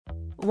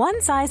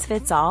One size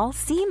fits all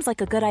seems like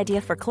a good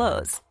idea for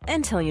clothes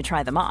until you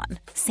try them on.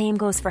 Same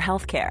goes for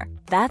healthcare.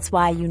 That's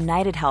why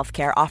United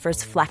Healthcare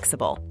offers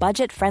flexible,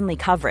 budget-friendly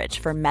coverage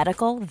for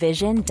medical,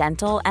 vision,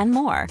 dental, and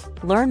more.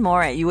 Learn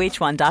more at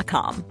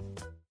uh1.com.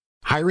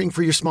 Hiring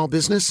for your small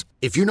business?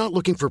 If you're not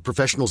looking for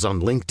professionals on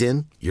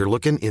LinkedIn, you're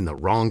looking in the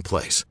wrong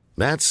place.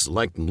 That's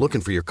like looking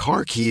for your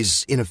car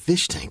keys in a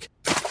fish tank.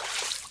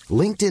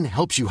 LinkedIn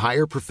helps you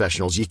hire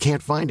professionals you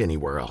can't find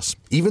anywhere else,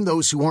 even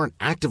those who aren't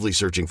actively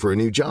searching for a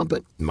new job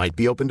but might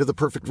be open to the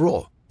perfect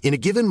role. In a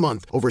given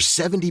month, over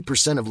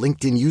 70% of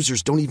LinkedIn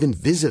users don't even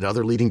visit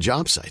other leading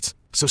job sites.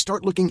 So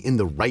start looking in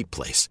the right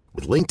place.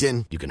 With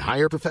LinkedIn, you can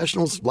hire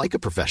professionals like a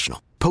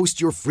professional.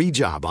 Post your free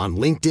job on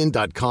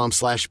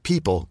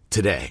linkedin.com/people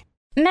today.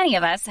 Many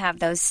of us have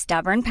those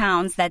stubborn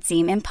pounds that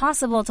seem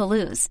impossible to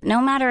lose,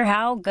 no matter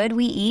how good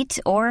we eat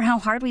or how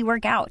hard we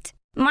work out.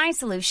 My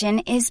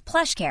solution is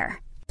PlushCare.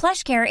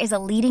 PlushCare is a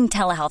leading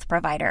telehealth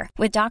provider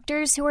with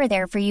doctors who are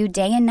there for you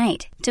day and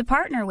night to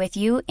partner with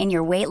you in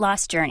your weight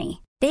loss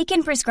journey. They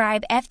can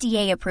prescribe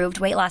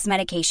FDA-approved weight loss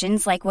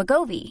medications like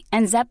Wegovy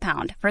and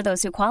Zepbound for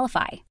those who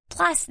qualify.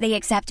 Plus, they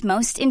accept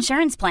most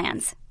insurance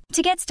plans.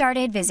 To get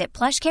started, visit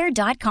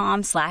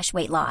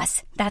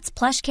plushcare.com/weightloss. That's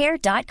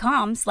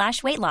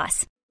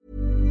plushcare.com/weightloss.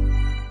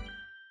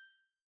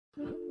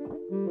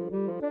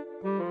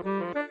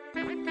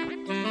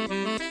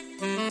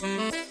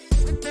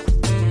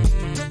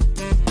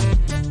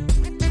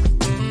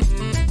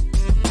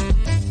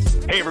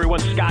 Hey everyone,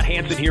 Scott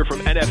Hansen here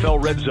from NFL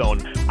Red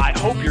Zone. I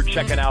hope you're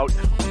checking out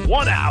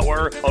 1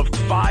 hour of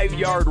 5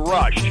 Yard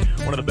Rush,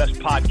 one of the best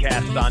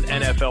podcasts on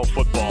NFL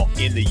football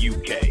in the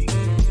UK.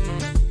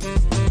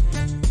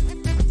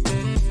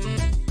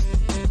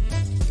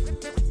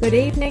 Good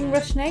evening,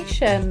 Rush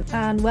Nation,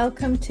 and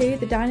welcome to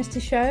the Dynasty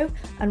Show.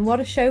 And what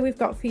a show we've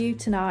got for you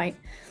tonight.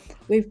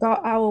 We've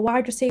got our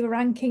wide receiver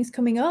rankings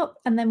coming up,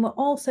 and then we're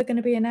also going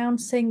to be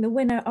announcing the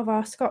winner of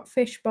our Scott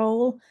Fish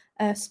Bowl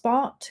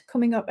spot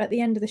coming up at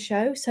the end of the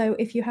show. So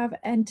if you have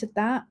entered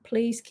that,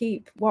 please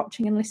keep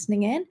watching and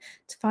listening in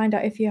to find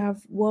out if you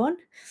have won.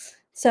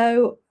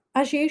 So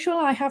as usual,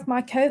 I have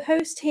my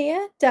co-host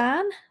here,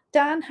 Dan.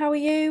 Dan, how are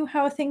you?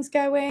 How are things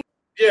going?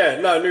 Yeah,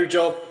 no, new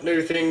job,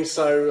 new things.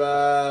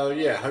 So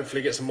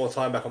hopefully get some more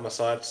time back on my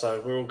side.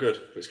 So we're all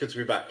good. It's good to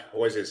be back.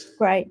 Always is.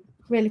 Great.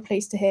 Really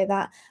pleased to hear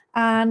that.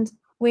 And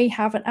we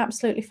have an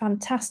absolutely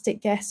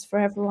fantastic guest for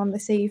everyone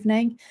this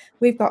evening.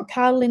 We've got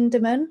Kyle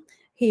Lindemann.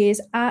 He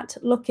is at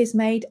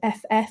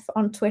LuckIsMadeFF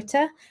on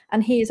Twitter,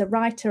 and he is a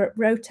writer at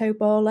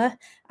Rotoballer,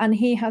 and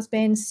he has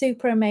been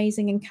super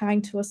amazing and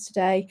kind to us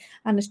today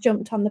and has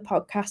jumped on the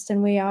podcast,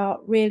 and we are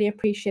really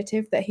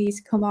appreciative that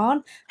he's come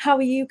on. How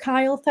are you,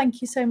 Kyle?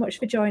 Thank you so much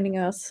for joining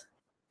us.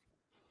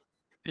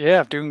 Yeah,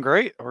 I'm doing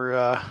great. We're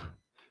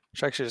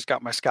actually just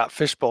got my Scott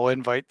Fishbowl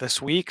invite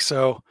this week,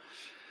 so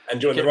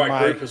and join the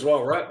right group as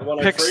well, right? The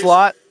pick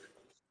slot.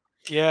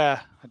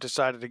 Yeah, I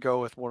decided to go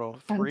with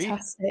 103.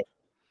 Fantastic.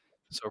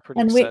 So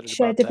pretty and excited which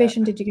about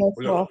division that. did you go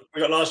for?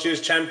 We got last year's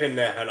champion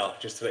there, Hannah,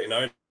 just to let you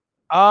know.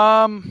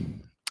 I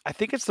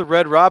think it's the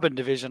Red Robin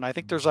division. I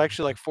think there's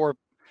actually like four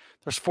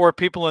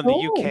people in the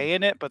UK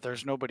in it, but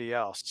there's nobody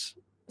else.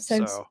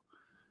 So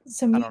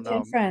some I don't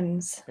know.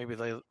 Friends. Maybe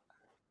they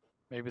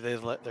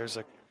let there's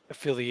a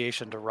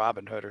affiliation to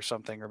Robin Hood or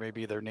something, or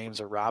maybe their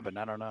names are Robin.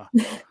 I don't know.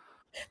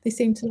 They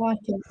seem to like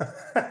it.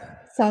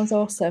 Sounds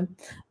awesome.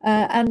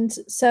 And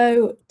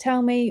so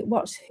tell me,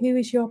 who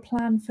is your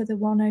plan for the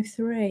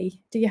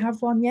 103? Do you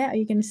have one yet? Are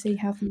you going to see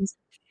how things?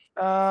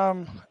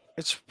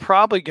 It's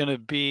probably going to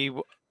be,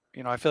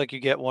 I feel like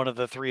you get one of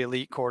the 3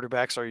 elite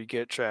quarterbacks, or you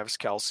get Travis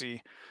Kelce.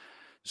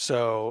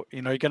 So,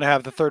 you're going to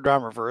have the third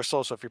round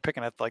reversal. So if you're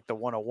picking at like the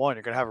 101,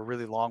 you're going to have a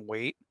really long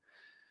wait.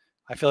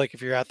 I feel like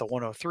if you're at the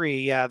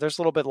 103, yeah, there's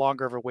a little bit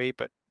longer of a wait,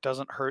 but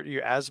doesn't hurt you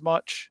as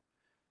much.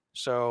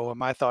 So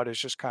my thought is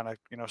just kind of,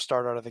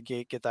 start out of the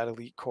gate, get that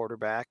elite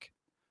quarterback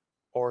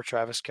or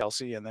Travis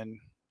Kelce, and then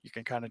you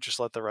can kind of just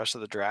let the rest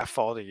of the draft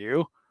fall to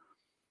you.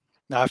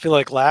 Now, I feel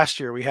like last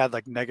year we had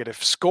like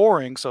negative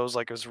scoring. So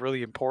it was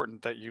really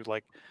important that you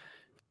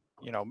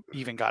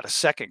even got a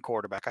second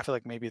quarterback. I feel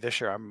like maybe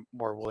this year I'm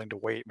more willing to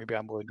wait. Maybe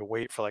I'm willing to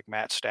wait for like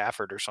Matt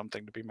Stafford or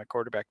something to be my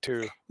quarterback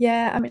too.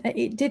 Yeah, I mean,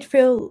 it did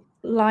feel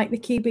like the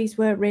QBs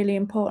were really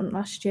important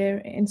last year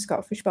in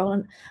Scott Fish Bowl,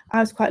 and I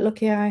was quite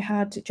lucky. I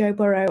had Joe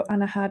Burrow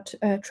and I had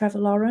Trevor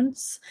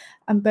Lawrence,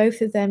 and both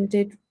of them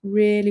did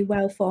really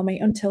well for me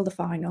until the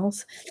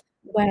finals,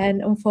 when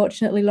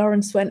unfortunately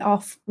Lawrence went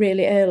off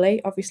really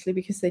early, obviously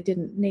because they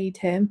didn't need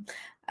him,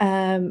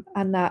 and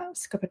that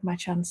scuppered my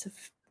chance of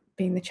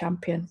being the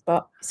champion,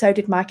 but so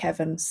did Mike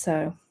Evans,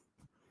 so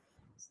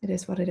it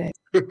is what it is.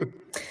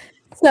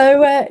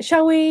 So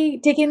shall we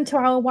dig into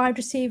our wide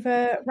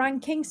receiver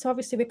rankings? So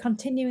obviously we're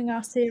continuing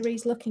our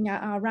series looking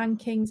at our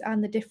rankings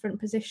and the different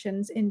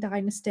positions in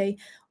Dynasty,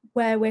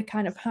 where we're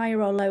kind of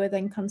higher or lower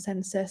than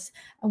consensus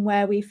and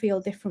where we feel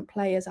different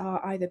players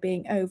are either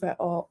being over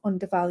or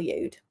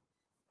undervalued.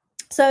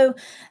 So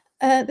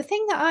The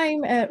thing that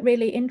I'm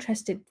really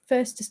interested,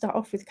 first to start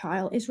off with,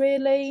 Kyle, is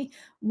really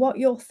what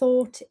your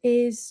thought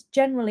is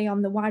generally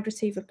on the wide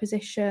receiver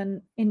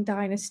position in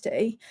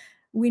Dynasty.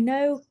 We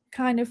know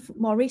kind of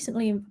more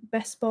recently in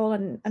best ball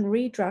and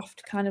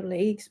redraft kind of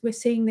leagues, we're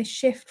seeing this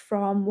shift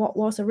from what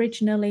was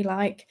originally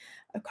like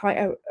quite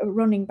a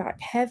running back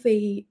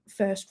heavy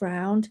first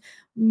round,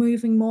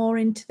 moving more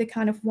into the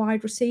kind of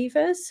wide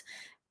receivers.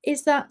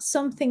 Is that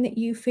something that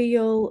you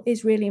feel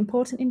is really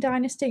important in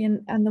Dynasty,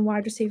 and the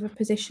wide receiver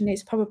position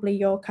is probably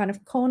your kind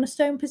of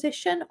cornerstone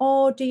position?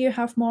 Or do you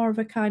have more of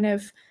a kind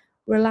of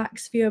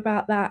relaxed view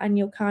about that and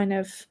you'll kind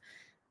of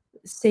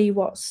see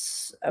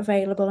what's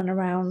available and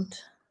around?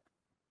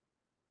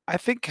 I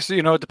think, so,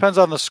 it depends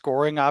on the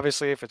scoring.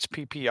 Obviously, if it's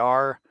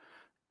PPR,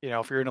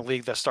 if you're in a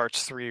league that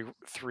starts three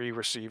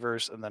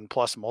receivers and then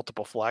plus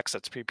multiple flex,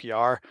 that's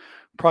PPR.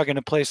 Probably going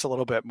to place a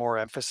little bit more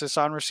emphasis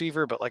on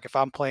receiver. But like if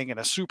I'm playing in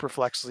a super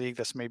flex league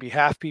that's maybe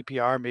half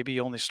PPR, maybe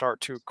you only start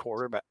two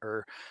quarterback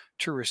or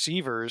two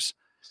receivers,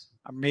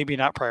 I'm maybe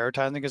not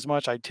prioritizing as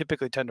much. I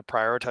typically tend to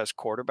prioritize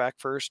quarterback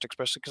first,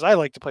 especially because I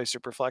like to play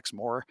super flex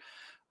more.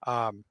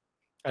 And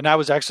I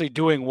was actually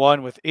doing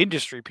one with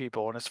industry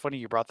people, and it's funny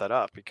you brought that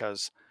up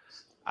because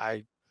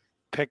I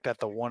picked at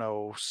the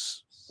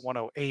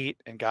 108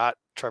 and got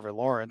Trevor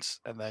Lawrence,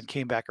 and then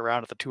came back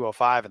around at the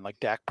 205, and like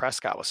Dak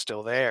Prescott was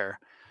still there,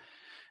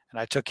 and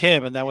I took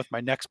him. And then with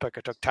my next pick,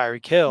 I took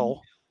Tyreek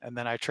Hill, and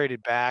then I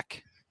traded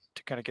back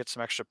to kind of get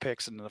some extra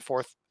picks. And in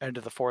the end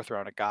of the fourth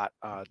round, I got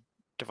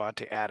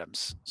Devontae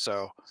Adams.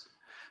 So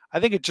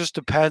I think it just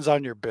depends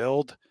on your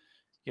build.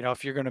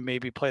 If you're going to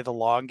maybe play the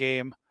long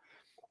game,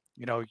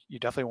 you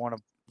definitely want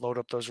to load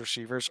up those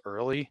receivers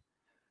early.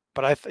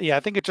 But I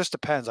think it just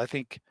depends. I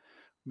think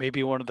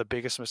maybe one of the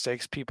biggest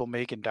mistakes people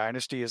make in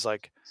Dynasty is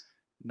like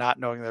not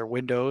knowing their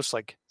windows,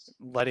 like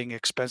letting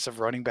expensive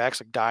running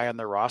backs like die on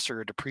their roster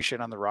or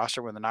depreciate on the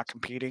roster when they're not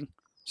competing.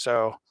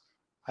 So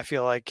I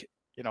feel like,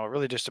 it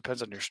really just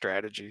depends on your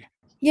strategy.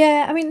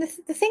 Yeah, I mean, the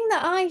thing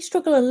that I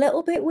struggle a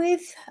little bit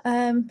with,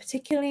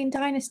 particularly in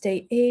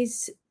Dynasty,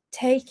 is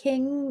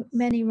taking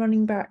many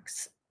running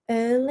backs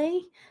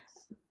early.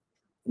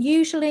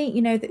 Usually,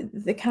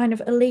 the kind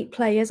of elite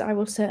players, I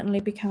will certainly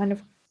be kind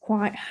of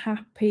quite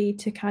happy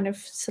to kind of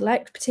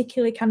select,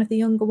 particularly kind of the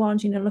younger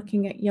ones,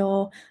 looking at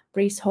your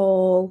Breece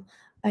Hall,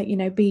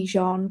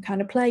 Bijan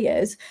kind of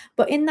players.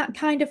 But in that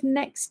kind of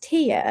next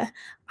tier,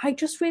 I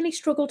just really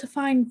struggle to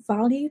find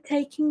value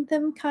taking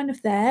them kind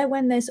of there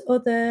when there's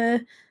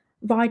other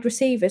wide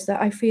receivers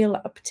that I feel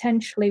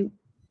potentially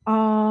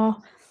are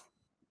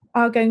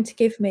going to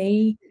give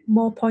me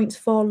more points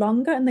for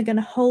longer, and they're going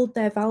to hold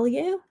their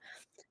value.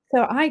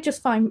 So I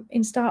just find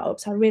in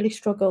startups, I really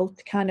struggle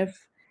to kind of,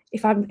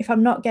 if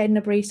I'm not getting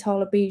a Breece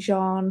Hall, a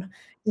Bijan,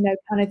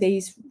 kind of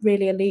these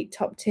really elite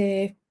top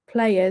tier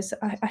players,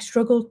 I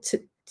struggle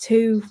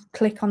to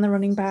click on the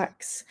running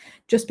backs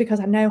just because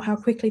I know how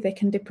quickly they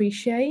can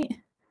depreciate.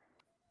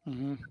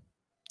 Mm-hmm.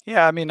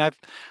 Yeah, I mean, I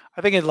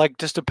think it like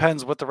just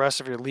depends what the rest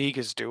of your league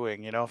is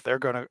doing. If they're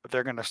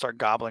gonna start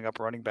gobbling up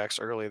running backs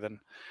early, then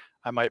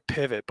I might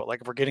pivot. But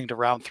like if we're getting to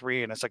round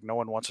 3 and it's like no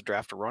one wants to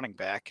draft a running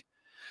back,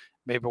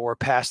 maybe we're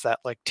past that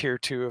like tier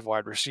 2 of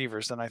wide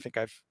receivers, then I think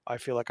I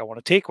feel like I want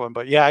to take one.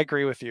 But yeah, I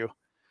agree with you.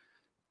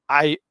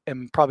 I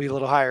am probably a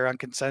little higher on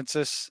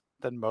consensus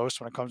than most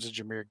when it comes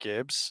to Jahmyr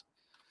Gibbs.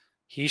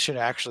 He should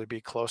actually be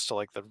close to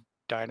like the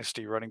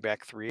Dynasty running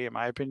back 3, in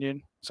my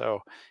opinion. So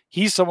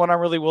he's someone I'm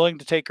really willing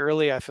to take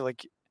early. I feel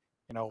like,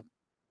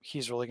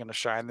 he's really going to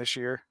shine this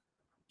year.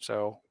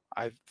 So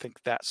I think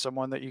that's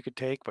someone that you could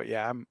take. But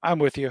yeah, I'm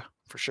with you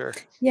for sure.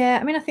 Yeah,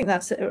 I mean, I think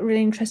that's a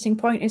really interesting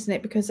point, isn't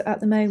it? Because at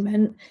the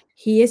moment,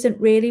 he isn't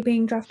really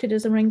being drafted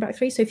as a running back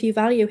 3. So if you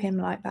value him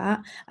like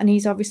that, and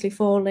he's obviously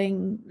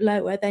falling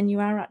lower, then you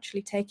are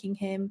actually taking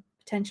him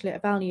potentially at a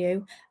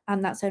value,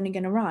 and that's only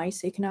going to rise.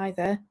 So you can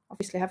either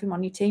obviously have him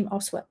on your team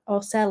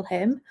or sell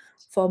him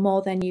for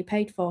more than you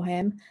paid for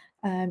him,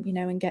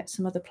 and get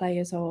some other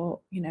players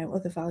or,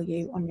 other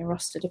value on your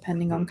roster,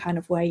 depending on kind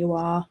of where you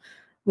are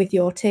with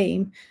your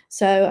team.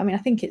 So, I mean, I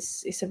think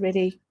it's a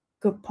really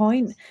good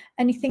point.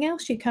 Anything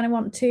else you kind of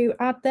want to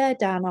add there,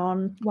 Dan,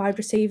 on wide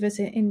receivers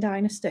in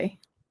Dynasty?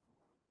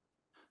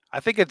 I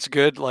think it's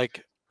good.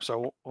 Like,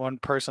 so one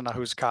person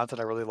whose content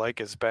I really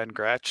like is Ben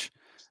Gretsch,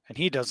 and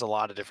he does a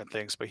lot of different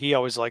things, but he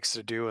always likes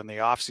to do in the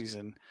off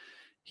season,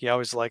 he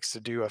always likes to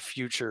do a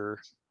future,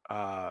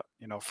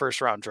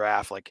 first round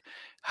draft. Like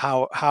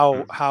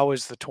how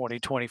is the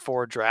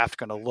 2024 draft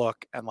going to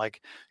look, and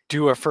like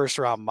do a first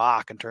round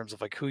mock in terms of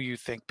like who you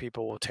think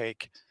people will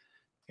take,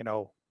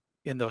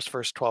 in those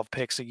first 12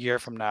 picks a year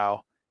from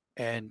now,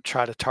 and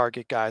try to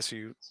target guys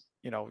who,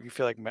 you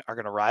feel like are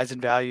going to rise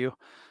in value,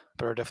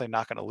 but are definitely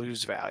not going to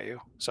lose value.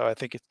 So I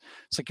think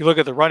it's like you look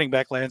at the running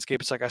back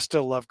landscape, it's like I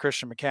still love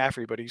Christian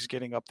McCaffrey, but he's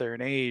getting up there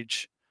in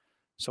age.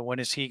 So when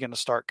is he going to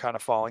start kind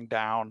of falling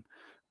down?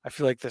 I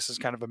feel like this is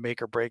kind of a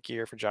make or break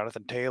year for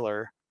Jonathan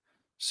Taylor.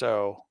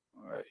 So,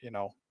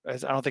 I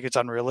don't think it's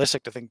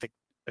unrealistic to think that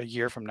a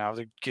year from now,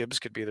 the Gibbs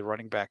could be the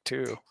running back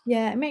too.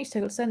 Yeah, it makes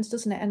total sense,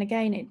 doesn't it? And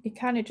again, it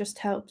kind of just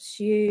helps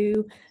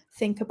you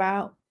think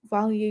about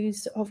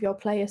values of your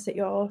players that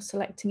you're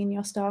selecting in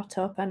your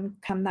startup, and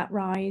can that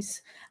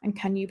rise, and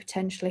can you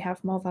potentially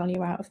have more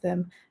value out of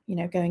them,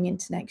 going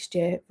into next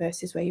year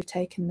versus where you've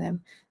taken them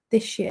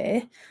this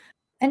year.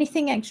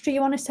 Anything extra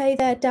you want to say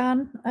there,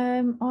 Dan,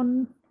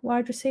 on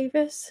wide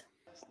receivers?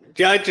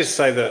 Yeah, I'd just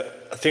say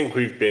that I think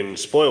we've been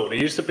spoiled.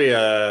 It used to be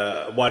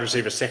a wide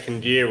receiver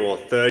second year or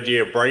third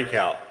year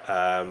breakout.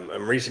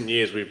 In recent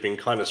years, we've been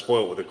kind of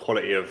spoiled with the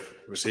quality of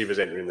receivers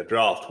entering the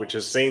draft, which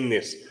has seen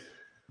this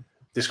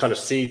kind of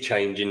sea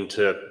change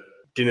into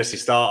dynasty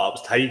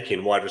startups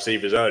taking wide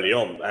receivers early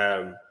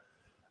on.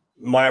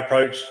 My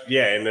approach,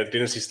 in a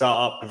dynasty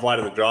startup,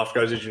 providing the draft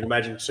goes as you'd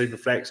imagine, super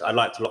flex, I'd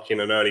like to lock in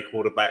an early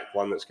quarterback,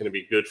 one that's going to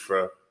be good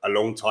for a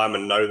long time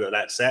and know that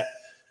that's set.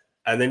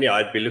 And then,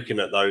 I'd be looking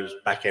at those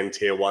back-end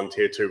tier 1,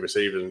 tier 2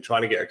 receivers and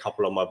trying to get a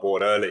couple on my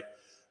board early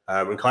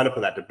and kind of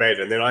put that to bed.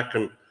 And then I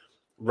can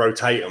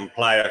rotate and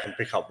play. I can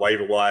pick up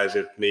waiver wires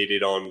if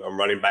needed on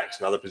running backs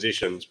and other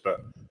positions,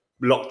 but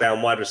lock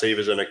down wide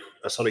receivers and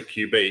a solid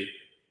QB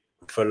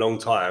for a long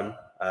time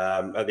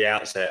at the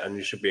outset, and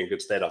you should be in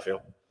good stead, I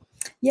feel.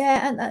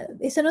 Yeah, and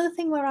it's another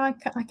thing where I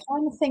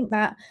kind of think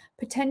that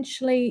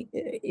potentially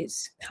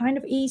it's kind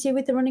of easier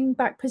with the running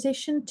back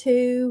position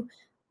to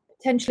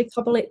potentially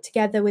cobble it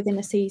together within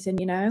a season,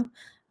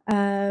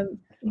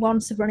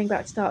 once the running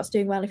back starts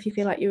doing well, if you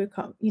feel like you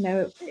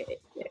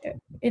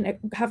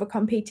have a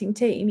competing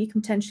team, you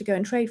can potentially go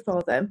and trade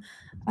for them,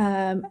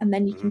 and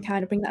then you can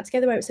kind of bring that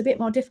together. Where it's a bit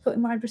more difficult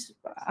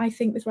I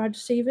think with wide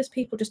receivers,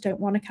 people just don't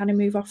want to kind of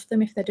move off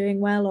them if they're doing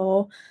well,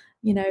 or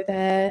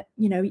they're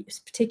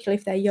particularly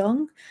if they're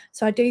young.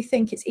 So I do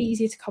think it's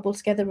easier to cobble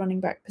together running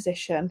back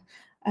position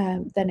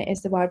than it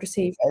is the wide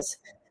receivers.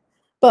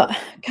 But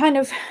kind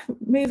of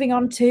moving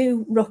on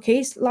to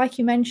rookies, like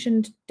you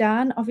mentioned,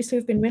 Dan, obviously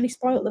we've been really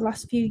spoiled the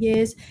last few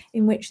years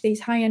in which these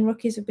high-end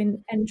rookies have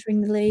been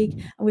entering the league,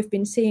 and we've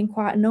been seeing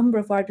quite a number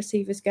of wide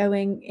receivers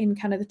going in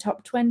kind of the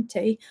top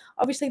 20.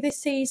 Obviously this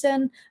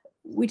season,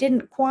 we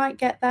didn't quite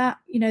get that,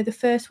 the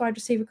first wide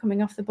receiver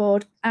coming off the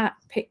board at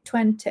pick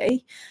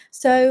 20.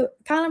 So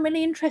kind of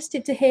really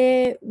interested to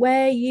hear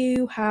where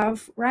you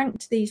have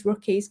ranked these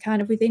rookies kind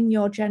of within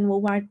your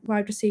general wide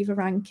receiver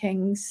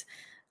rankings,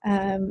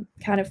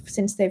 kind of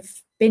since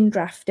they've been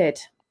drafted.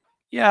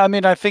 Yeah, I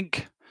mean, I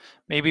think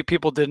maybe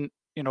people didn't,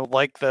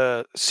 like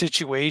the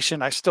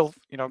situation. I still,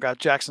 got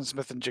Jackson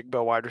Smith and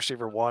Jigbo wide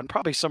receiver 1,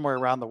 probably somewhere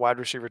around the wide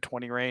receiver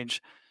 20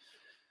 range.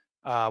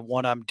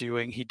 One I'm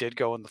doing, he did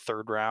go in the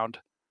 3rd round.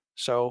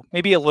 So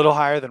maybe a little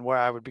higher than where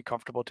I would be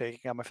comfortable taking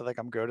him. I feel like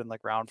I'm good in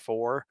like round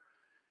 4.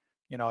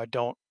 I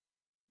don't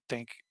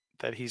think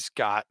that he's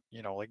got,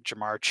 like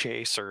Jamar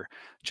Chase or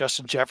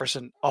Justin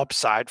Jefferson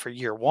upside for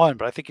year 1,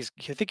 but I think he's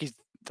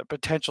the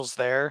potential's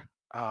there.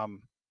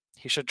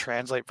 He should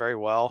translate very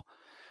well.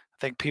 I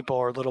think people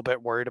are a little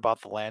bit worried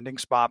about the landing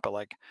spot, but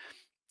like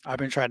I've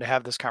been trying to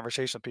have this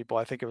conversation with people.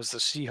 I think it was the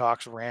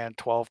Seahawks ran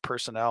 12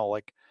 personnel,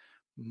 like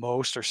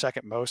most or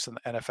second most in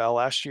the NFL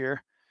last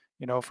year.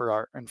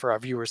 For our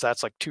viewers,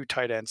 that's like 2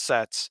 tight end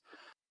sets.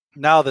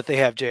 Now that they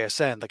have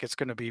JSN, like it's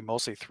going to be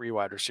mostly 3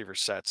 wide receiver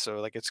sets.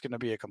 So like it's going to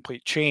be a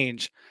complete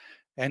change.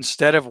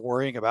 Instead of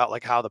worrying about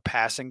like how the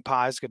passing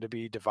pie is going to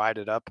be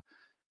divided up,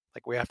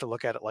 like we have to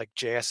look at it like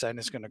JSN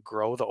is going to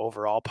grow the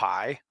overall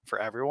pie for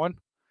everyone,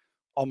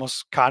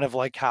 almost kind of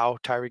like how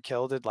Tyreek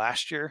Hill did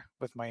last year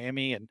with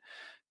Miami, and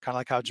kind of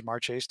like how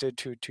Jamar Chase did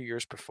two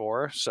years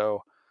before.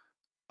 So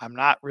I'm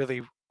not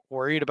really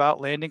worried about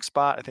landing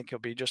spot. I think he'll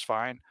be just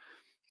fine.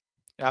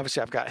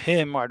 Obviously, I've got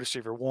him wide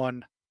receiver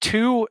 1.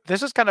 2,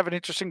 this is kind of an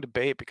interesting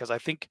debate because I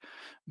think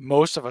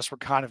most of us were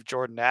kind of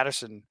Jordan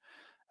Addison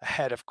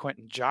ahead of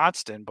Quentin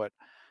Johnston, but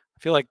I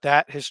feel like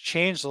that has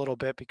changed a little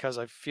bit because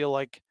I feel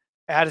like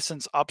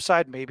Addison's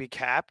upside may be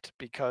capped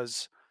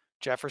because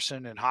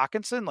Jefferson and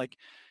Hawkinson,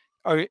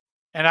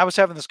 and I was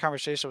having this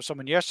conversation with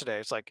someone yesterday.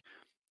 It's like,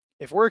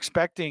 if we're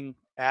expecting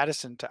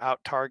Addison to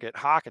out-target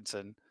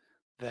Hawkinson,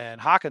 then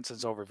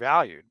Hawkinson's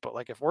overvalued. But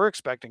like if we're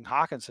expecting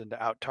Hawkinson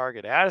to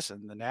out-target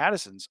Addison, then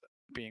Addison's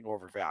being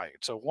overvalued.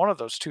 So one of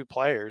those 2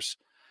 players,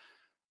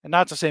 and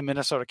not to say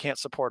Minnesota can't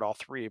support all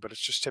 3, but it's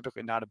just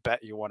typically not a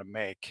bet you want to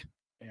make.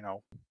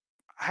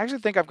 I actually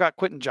think I've got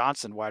Quentin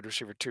Johnston wide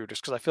receiver 2,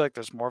 just because I feel like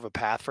there's more of a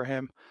path for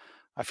him.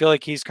 I feel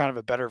like he's kind of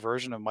a better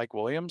version of Mike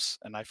Williams,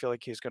 and I feel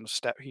like he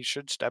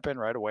should step in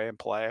right away and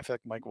play. I feel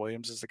like Mike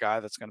Williams is the guy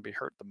that's going to be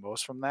hurt the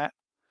most from that.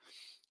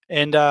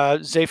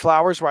 And Zay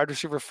Flowers, wide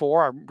receiver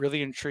 4, I'm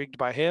really intrigued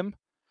by him.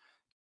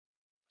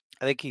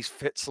 I think he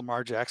fits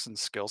Lamar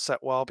Jackson's skill set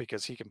well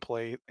because he can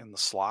play in the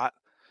slot,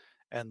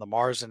 and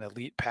Lamar's an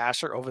elite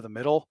passer over the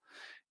middle.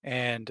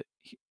 And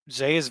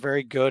Zay is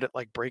very good at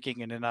like breaking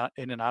in and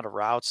out of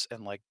routes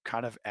and like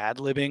kind of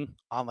ad-libbing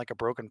on like a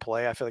broken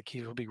play. I feel like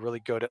he will be really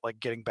good at like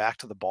getting back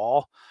to the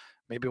ball,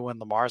 maybe when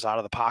Lamar's out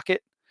of the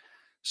pocket.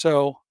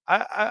 So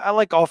I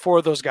like all 4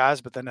 of those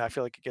guys, but then I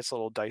feel like it gets a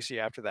little dicey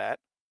after that.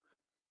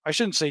 I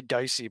shouldn't say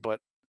dicey,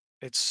 but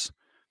it's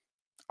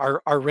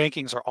our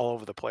rankings are all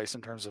over the place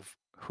in terms of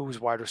who's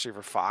wide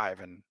receiver 5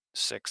 and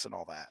 6 and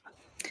all that.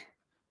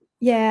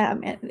 Yeah, I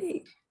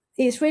mean,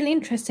 it's really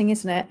interesting,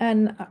 isn't it?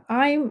 And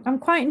I'm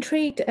quite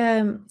intrigued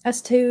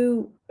as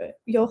to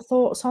your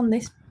thoughts on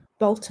this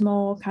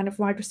Baltimore kind of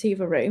wide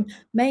receiver room,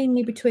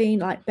 mainly between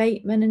like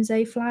Bateman and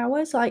Zay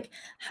Flowers. Like,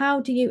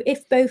 how do you,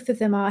 if both of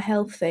them are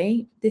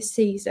healthy this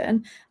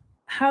season,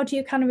 how do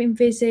you kind of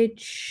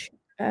envisage,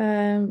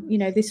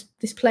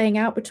 this playing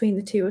out between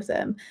the two of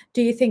them?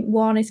 Do you think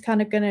one is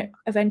kind of going to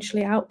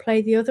eventually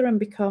outplay the other and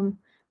become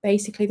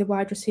basically the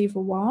wide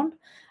receiver one?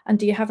 And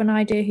do you have an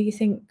idea who you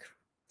think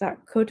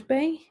that could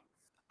be?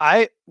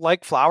 I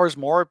like Flowers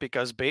more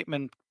because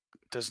Bateman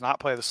does not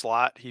play the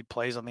slot. He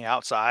plays on the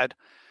outside.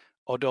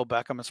 Odell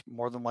Beckham is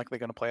more than likely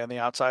going to play on the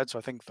outside. So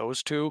I think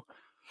those two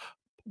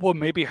will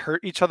maybe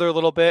hurt each other a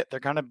little bit. They're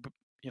kind of,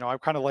 I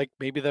kind of like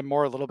maybe them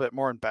a little bit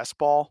more in best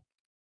ball,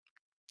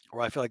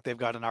 where I feel like they've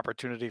got an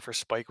opportunity for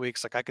spike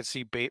weeks. Like I could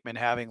see Bateman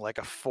having like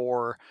a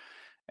 4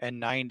 and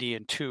 90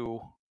 and 2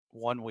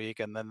 one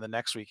week, and then the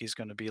next week he's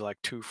going to be like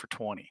 2 for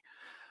 20.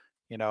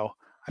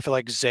 I feel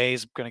like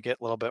Zay's going to get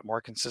a little bit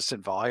more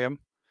consistent volume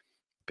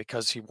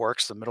because he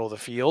works the middle of the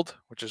field,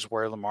 which is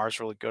where Lamar's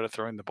really good at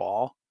throwing the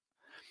ball.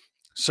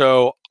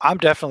 So I'm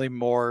definitely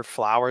more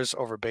Flowers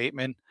over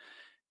Bateman.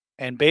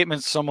 And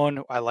Bateman's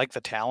someone I like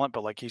the talent,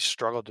 but like he's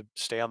struggled to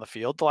stay on the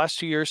field the last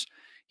 2 years.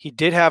 He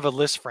did have a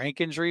Liz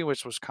Frank injury,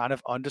 which was kind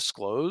of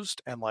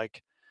undisclosed. And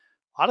like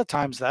a lot of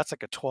times that's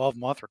like a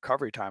 12-month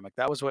recovery time. Like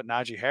that was what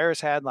Najee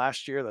Harris had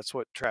last year. That's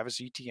what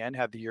Travis Etienne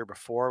had the year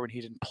before when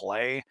he didn't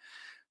play.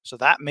 So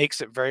that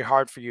makes it very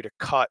hard for you to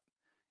cut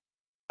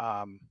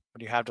when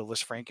you have the Liz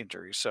Frank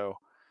injury. So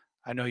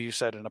I know you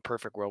said in a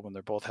perfect world when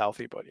they're both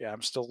healthy, but yeah,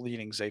 I'm still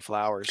leaning Zay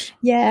Flowers.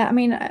 Yeah, I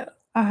mean,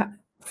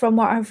 from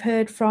what I've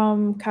heard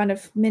from kind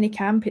of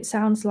minicamp, it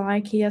sounds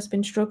like he has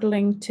been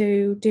struggling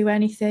to do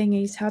anything.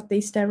 He's had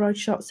these steroid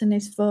shots in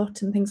his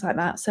foot and things like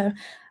that. So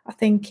I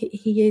think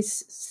he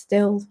is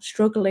still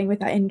struggling with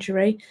that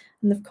injury.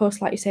 And of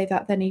course, like you say,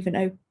 that then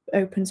even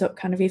opens up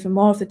kind of even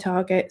more of the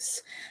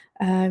targets,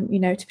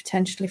 to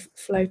potentially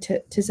flow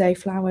to Zay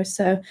Flowers.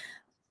 So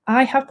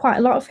I have quite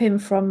a lot of him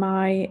from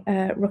my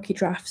rookie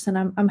drafts, and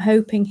I'm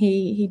hoping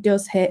he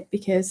does hit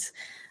because,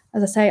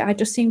 as I say, I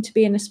just seem to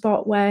be in a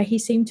spot where he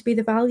seemed to be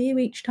the value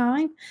each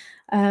time.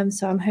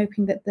 So I'm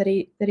hoping that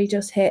he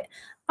does hit.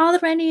 Are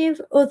there any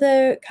of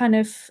other kind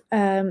of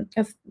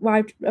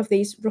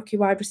these rookie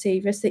wide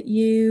receivers that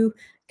you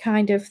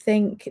kind of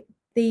think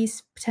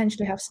these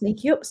potentially have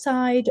sneaky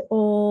upside,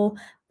 or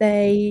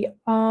they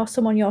are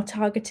someone you're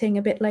targeting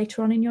a bit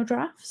later on in your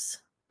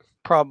drafts?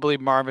 Probably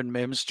Marvin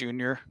Mims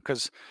Jr.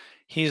 because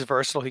he's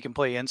versatile. He can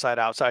play inside,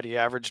 outside. He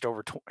averaged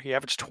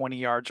 20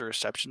 yards a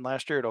reception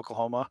last year at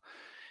Oklahoma.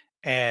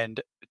 And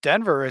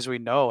Denver, as we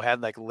know,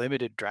 had like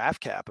limited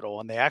draft capital,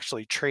 and they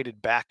actually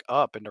traded back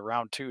up into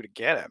round 2 to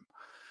get him.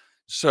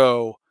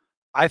 So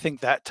I think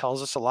that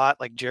tells us a lot.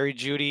 Like Jerry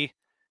Jeudy,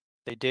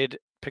 they did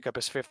pick up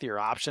his 5th-year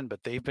option,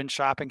 but they've been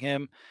shopping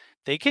him.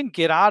 They can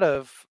get out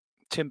of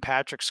Tim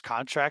Patrick's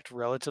contract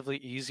relatively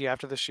easy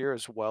after this year,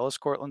 as well as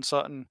Courtland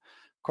Sutton.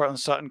 Courtland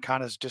Sutton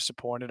kind of is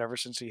disappointed ever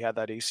since he had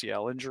that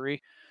ACL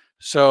injury.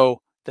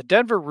 So the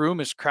Denver room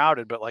is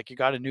crowded, but like you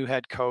got a new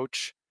head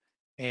coach,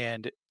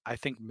 and I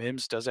think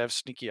Mims does have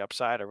sneaky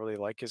upside. I really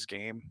like his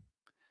game.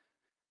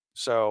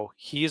 So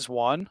he's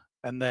one.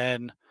 And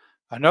then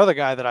another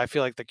guy that I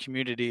feel like the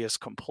community has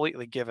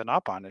completely given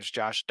up on is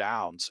Josh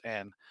Downs.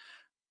 And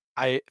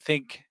I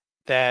think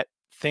that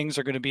things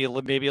are going to be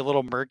maybe a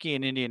little murky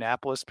in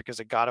Indianapolis because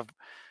they got to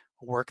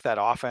work that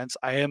offense.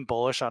 I am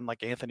bullish on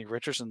like Anthony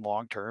Richardson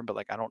long term, but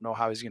like I don't know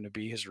how he's going to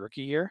be his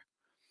rookie year.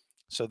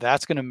 So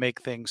that's going to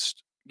make things,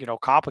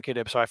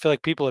 complicated. So I feel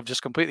like people have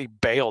just completely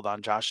bailed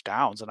on Josh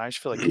Downs, and I just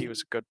feel like he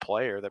was a good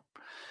player that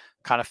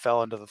kind of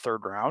fell into the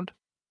 3rd round.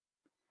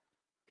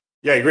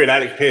 Yeah, I agree. And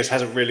Alec Pierce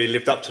hasn't really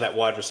lived up to that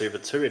wide receiver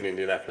 2 in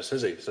Indianapolis,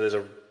 has he? So there's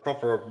a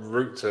proper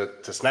route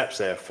to snaps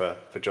there for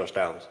Josh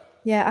Downs.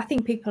 Yeah, I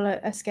think people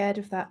are scared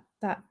of that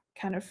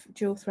kind of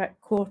dual threat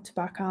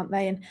quarterback, aren't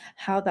they? And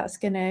how that's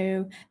going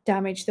to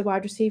damage the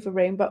wide receiver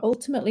room. But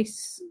ultimately,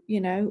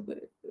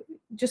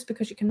 just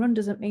because you can run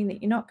doesn't mean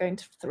that you're not going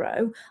to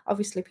throw.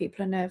 Obviously,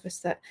 people are nervous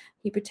that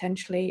he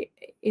potentially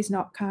is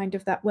not kind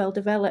of that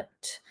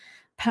well-developed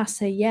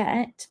passer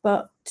yet,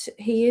 but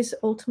he is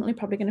ultimately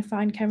probably going to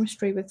find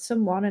chemistry with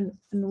someone, and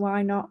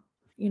why not,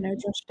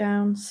 Josh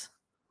Downs?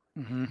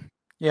 Mm-hmm.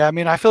 Yeah, I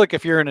mean, I feel like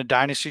if you're in a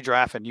dynasty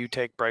draft and you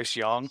take Bryce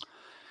Young,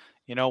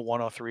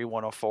 103,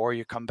 104,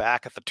 you come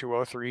back at the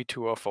 203,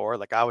 204.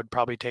 Like I would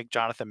probably take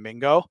Jonathan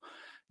Mingo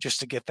just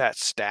to get that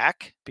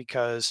stack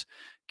because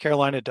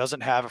Carolina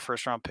doesn't have a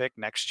 1st-round pick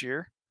next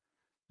year.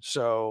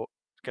 So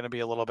it's going to be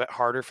a little bit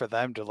harder for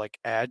them to like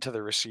add to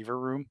the receiver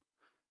room.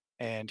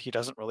 And he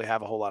doesn't really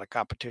have a whole lot of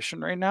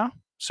competition right now.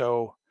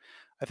 So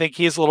I think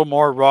he's a little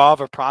more raw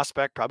of a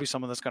prospect, probably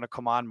someone that's going to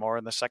come on more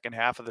in the second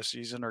half of the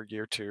season or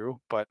year 2.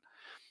 But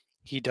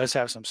he does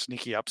have some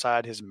sneaky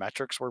upside. His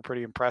metrics were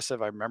pretty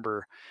impressive. I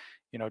remember,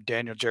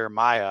 Daniel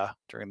Jeremiah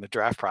during the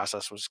draft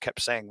process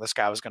kept saying this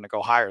guy was going to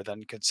go higher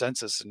than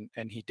consensus,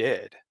 and he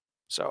did.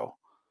 So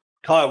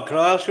Kyle, can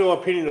I ask your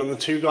opinion on the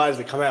two guys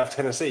that come out of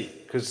Tennessee?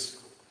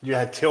 Because you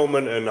had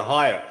Tillman and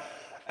Hyatt,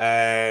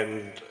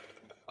 and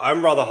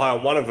I'm rather high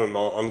on one of them,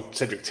 on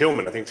Cedric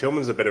Tillman. I think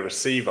Tillman's a better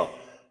receiver,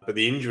 but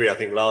the injury, I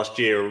think, last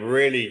year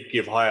really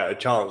give Hyatt a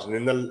chance. And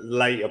in the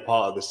later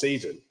part of the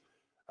season,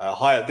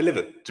 Hyatt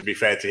delivered, to be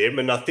fair to him,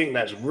 and I think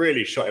that's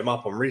really shot him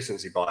up on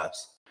recency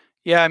bias.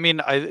 Yeah, I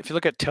mean, if you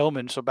look at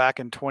Tillman, so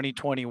back in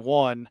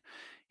 2021,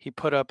 he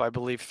put up, I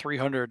believe,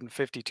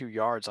 352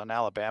 yards on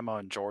Alabama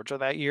and Georgia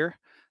that year.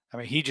 I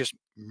mean, he just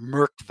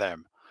murked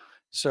them.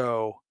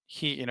 So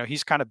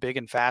he's kind of big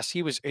and fast.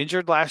 He was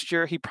injured last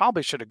year. He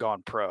probably should have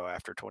gone pro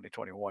after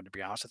 2021, to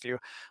be honest with you.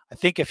 I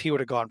think if he would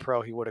have gone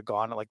pro, he would have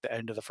gone at like the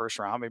end of the first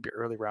round, maybe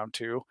early round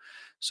 2.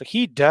 So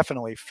he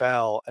definitely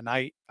fell.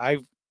 And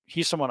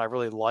he's someone I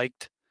really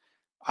liked.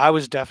 I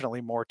was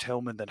definitely more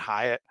Tillman than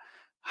Hyatt.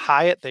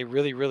 Hyatt, they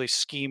really, really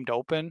schemed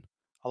open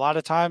a lot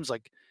of times.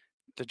 Like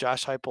the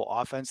Josh Heupel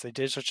offense, they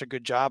did such a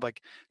good job.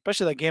 Like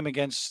especially that game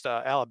against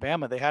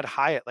Alabama, they had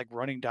Hyatt like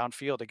running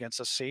downfield against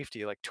a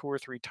safety like 2 or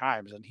 3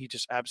 times, and he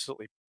just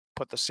absolutely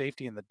put the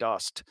safety in the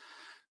dust.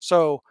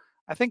 So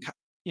I think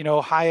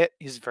Hyatt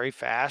is very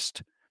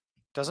fast.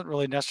 Doesn't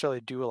really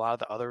necessarily do a lot of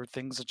the other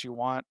things that you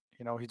want.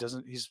 He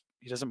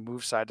doesn't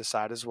move side to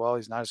side as well.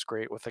 He's not as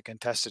great with a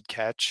contested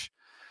catch.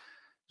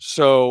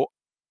 So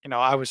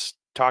I was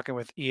talking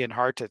with Ian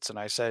Hartitz, and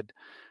I said,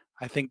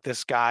 I think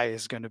this guy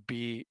is going to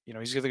be,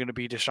 he's either going to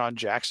be Deshaun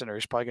Jackson or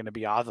he's probably going to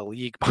be out of the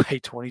league by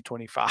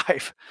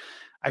 2025.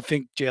 I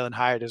think Jalen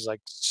Hyatt is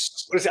like.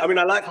 I mean,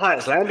 I like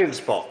Hyatt's landing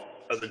spot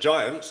at the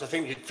Giants. I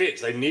think it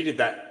fits. They needed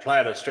that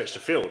player to stretch the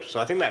field. So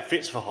I think that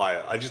fits for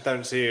Hyatt. I just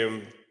don't see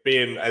him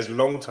being as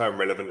long-term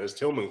relevant as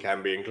Tillman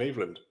can be in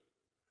Cleveland.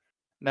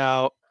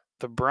 Now,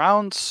 the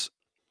Browns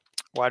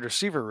wide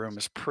receiver room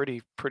is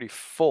pretty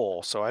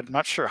full. So I'm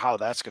not sure how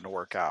that's going to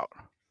work out.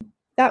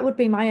 That would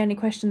be my only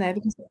question there,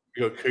 because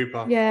you got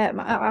Cooper. Yeah,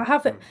 I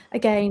have it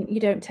again.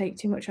 You don't take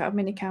too much out of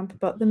minicamp,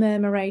 but the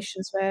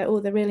murmurations where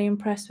they're really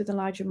impressed with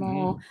Elijah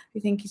Moore.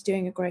 We think he's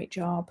doing a great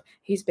job.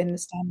 He's been the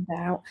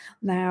standout.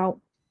 Now,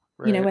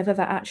 Right. Whether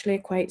that actually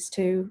equates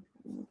to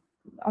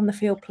on the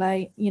field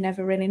play, you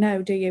never really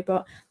know, do you?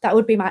 But that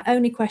would be my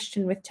only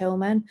question with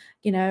Tillman.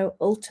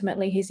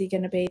 Ultimately, is he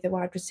going to be the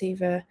wide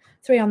receiver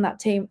 3 on that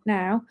team?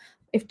 Now,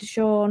 if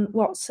Deshaun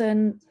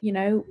Watson,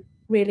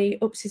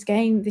 really ups his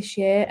game this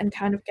year and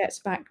kind of gets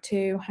back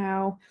to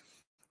how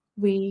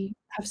we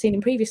have seen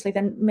him previously,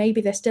 then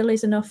maybe there still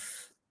is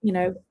enough,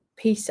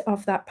 piece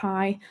of that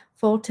pie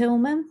for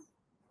Tillman.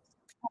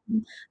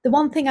 The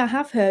one thing I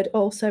have heard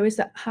also is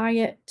that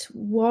Hyatt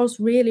was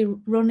really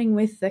running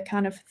with the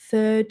kind of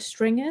third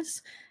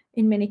stringers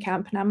in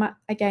minicamp. Now,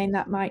 again,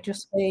 that might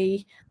just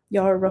be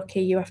you're a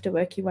rookie, you have to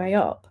work your way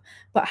up.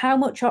 But how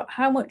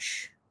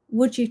much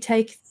would you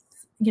take,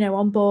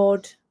 on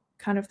board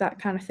kind of that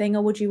kind of thing,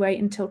 or would you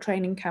wait until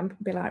training camp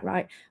and be like,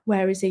 right,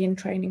 where is he in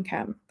training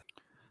camp?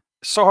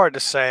 So hard to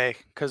say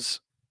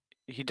because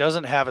he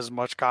doesn't have as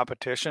much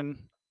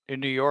competition in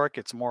New York.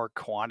 It's more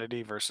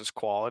quantity versus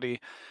quality.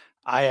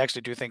 I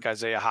actually do think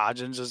Isaiah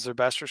Hodgins is their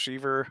best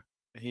receiver.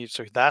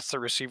 So that's the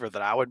receiver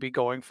that I would be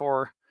going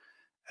for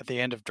at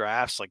the end of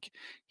drafts. Like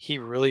he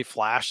really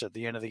flashed at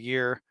the end of the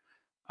year.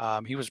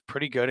 He was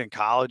pretty good in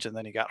college, and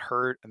then he got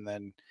hurt, and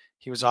then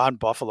he was on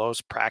Buffalo's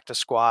practice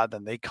squad.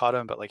 Then they cut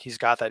him, but like he's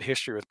got that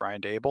history with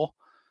Brian Dable.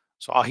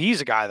 So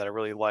he's a guy that I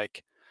really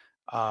like.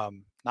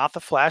 Not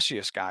the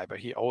flashiest guy, but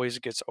he always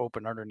gets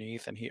open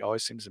underneath, and he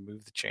always seems to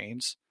move the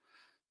chains.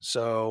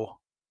 So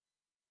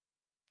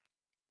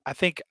I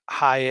think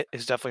Hyatt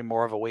is definitely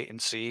more of a wait and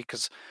see,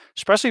 because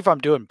especially if I'm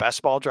doing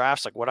best ball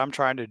drafts, like what I'm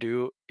trying to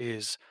do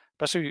is,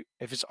 especially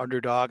if it's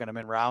underdog and I'm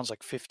in rounds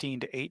like 15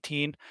 to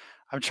 18,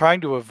 I'm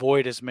trying to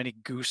avoid as many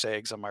goose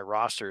eggs on my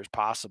roster as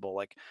possible.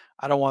 Like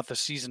I don't want the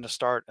season to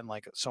start and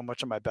like so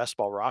much of my best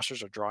ball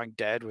rosters are drawing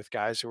dead with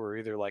guys who are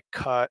either like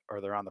cut or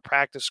they're on the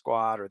practice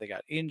squad or they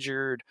got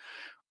injured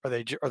or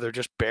they're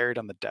just buried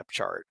on the depth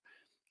chart.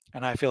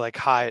 And I feel like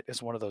Hyatt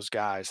is one of those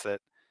guys that,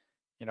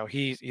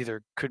 he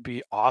either could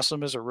be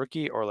awesome as a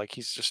rookie or like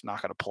he's just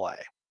not going to play.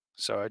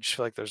 So I just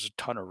feel like there's a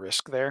ton of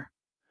risk there.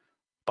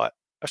 But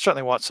I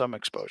certainly want some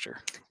exposure.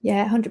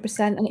 Yeah, 100%.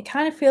 And it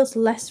kind of feels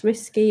less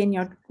risky in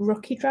your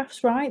rookie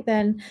drafts, right,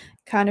 than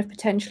kind of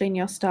potentially in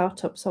your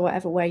startups or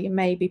whatever, where you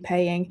may be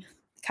paying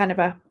kind of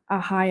a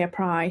higher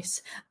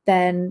price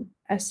than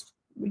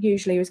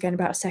usually he was going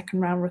about a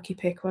second round rookie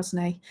pick,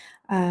 wasn't he?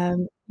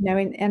 And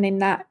in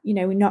that,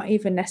 we're not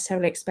even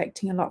necessarily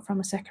expecting a lot from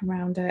a second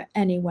rounder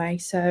anyway.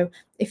 So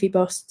if he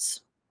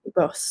busts, he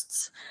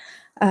busts.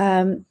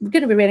 Going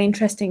to be really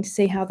interesting to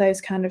see how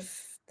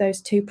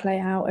those two play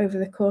out over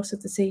the course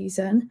of the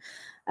season.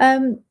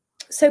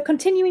 So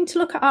continuing to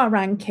look at our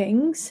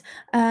rankings,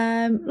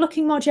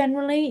 looking more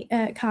generally,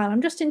 Kyle,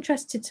 I'm just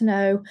interested to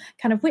know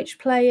kind of which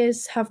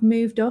players have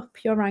moved up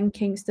your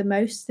rankings the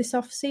most this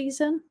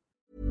off-season.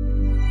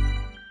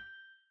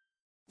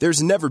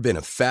 There's never been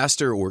a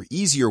faster or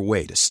easier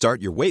way to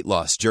start your weight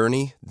loss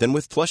journey than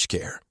with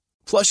PlushCare.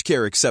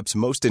 PlushCare accepts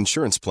most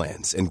insurance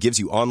plans and gives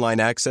you online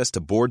access to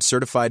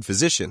board-certified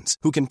physicians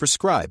who can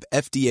prescribe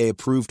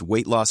FDA-approved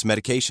weight loss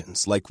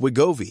medications like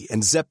Wegovy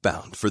and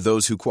Zepbound for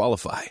those who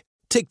qualify.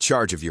 Take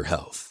charge of your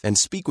health and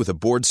speak with a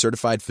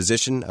board-certified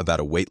physician about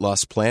a weight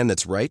loss plan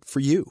that's right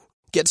for you.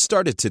 Get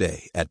started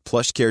today at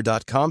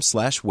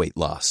plushcare.com/weight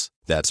loss.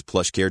 That's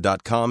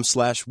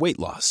plushcare.com/weight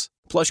loss.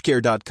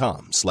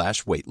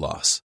 plushcare.com/weight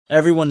loss.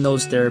 Everyone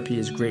knows therapy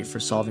is great for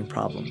solving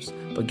problems,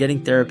 but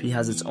getting therapy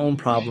has its own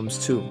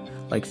problems too,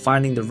 like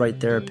finding the right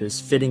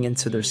therapist, fitting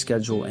into their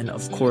schedule, and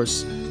of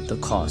course, the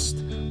cost.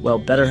 Well,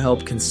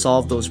 BetterHelp can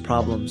solve those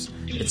problems.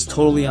 It's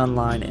totally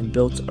online and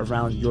built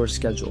around your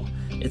schedule.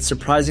 It's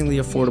surprisingly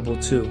affordable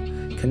too.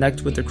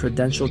 Connect with a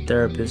credentialed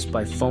therapist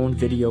by phone,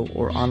 video,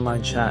 or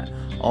online chat,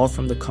 all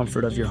from the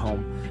comfort of your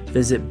home.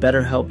 Visit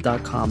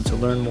BetterHelp.com to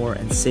learn more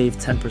and save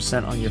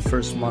 10% on your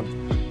first month.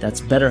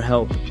 That's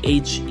BetterHelp,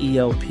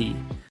 H-E-L-P.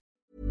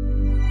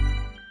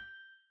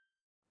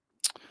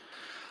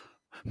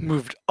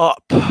 Moved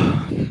up.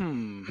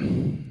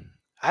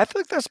 I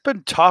think that's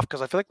been tough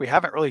because I feel like we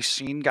haven't really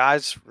seen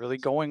guys really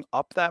going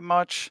up that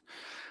much.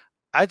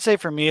 I'd say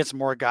for me, it's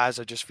more guys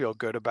I just feel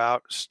good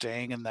about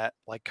staying in that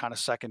like kind of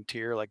second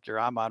tier, like your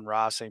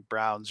Amon-Ra, St.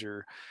 Browns,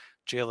 your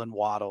Jalen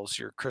Waddles,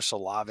 your Chris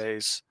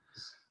Olaves.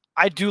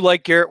 I do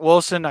like Garrett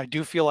Wilson. I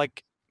do feel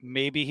like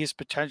maybe he's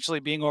potentially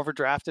being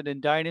overdrafted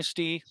in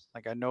Dynasty.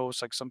 Like I know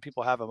it's like some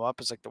people have him up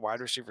as like the wide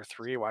receiver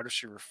 3, wide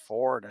receiver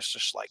 4, and it's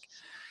just like,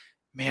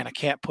 man, I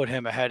can't put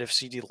him ahead of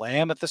CeeDee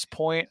Lamb at this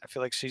point. I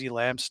feel like CeeDee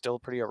Lamb's still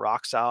pretty a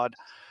rock solid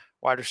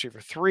wide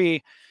receiver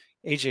 3.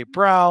 A.J.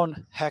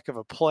 Brown, heck of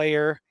a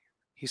player.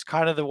 He's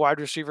kind of the wide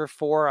receiver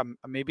 4. I'm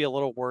maybe a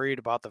little worried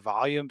about the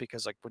volume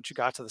because like once you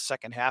got to the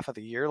second half of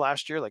the year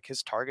last year, like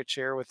his target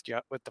share with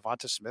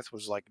Devonta Smith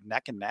was like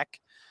neck and neck.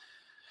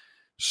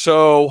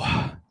 So,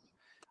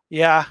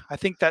 yeah, I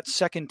think that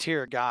second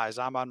tier guys,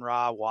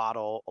 Amon-Ra,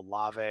 Waddle,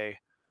 Olave,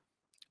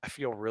 I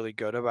feel really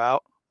good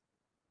about.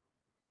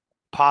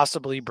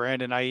 Possibly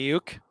Brandon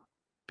Ayuk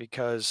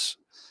because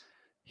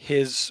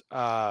his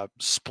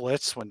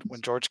splits when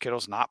George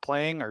Kittle's not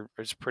playing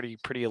is pretty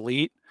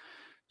elite.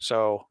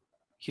 So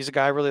he's a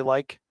guy I really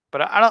like.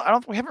 But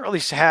we haven't really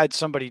had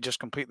somebody just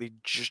completely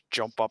just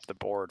jump up the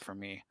board for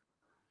me.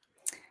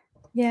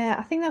 Yeah,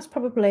 I think that's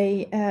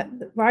probably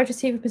the wide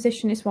receiver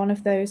position is one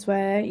of those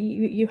where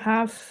you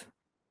have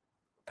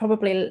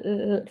probably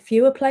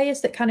fewer players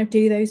that kind of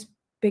do those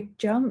big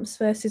jumps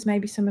versus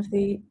maybe some of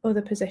the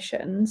other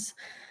positions.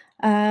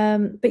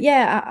 But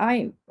yeah,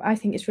 I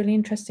think it's really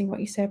interesting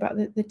what you say about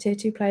the tier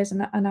 2 players,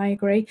 and I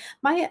agree.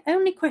 My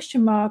only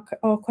question I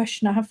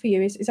have for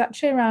you is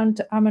actually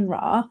around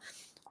Amon-Ra.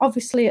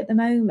 Obviously, at the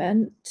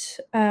moment,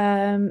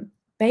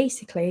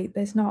 basically,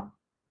 there's not.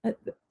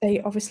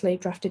 They obviously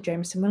drafted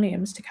Jameson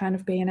Williams to kind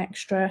of be an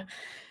extra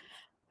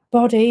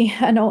body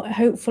and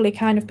hopefully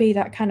kind of be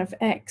that kind of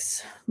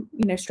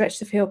stretch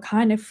the field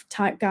kind of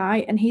type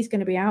guy, and he's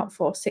going to be out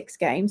for 6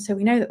 games. So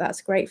we know that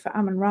that's great for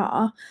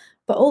Amon-Ra.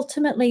 But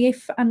ultimately,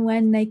 if and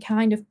when they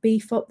kind of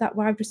beef up that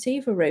wide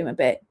receiver room a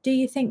bit, do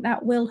you think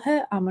that will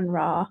hurt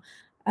Amon-Ra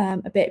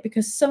a bit?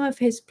 Because some of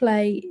his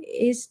play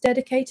is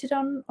dedicated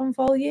on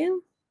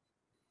volume.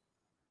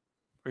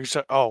 Were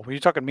you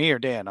talking me or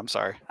Dan? I'm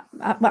sorry.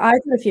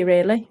 Either of you,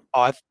 really.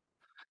 Oh,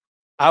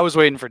 I was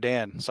waiting for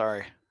Dan.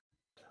 Sorry,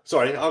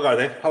 I'll go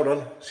then. Hold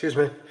on. Excuse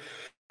me.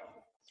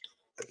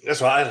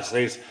 That's right, I had to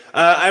sneeze.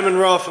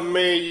 Amon-Ra for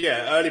me,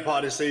 early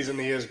part of the season,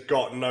 he has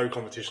got no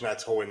competition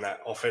at all in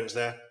that offense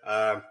there.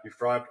 He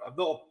thrived. I'm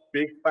not a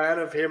big fan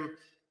of him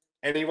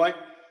anyway.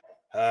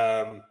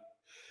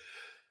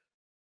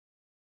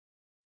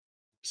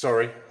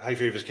 Sorry, hay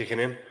fever's kicking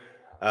in.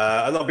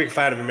 I'm not a big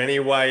fan of him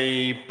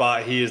anyway,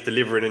 but he is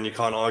delivering and you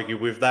can't argue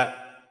with that.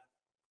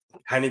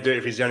 Can he do it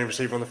if he's the only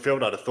receiver on the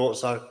field? I'd have thought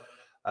so.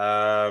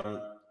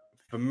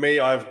 For me,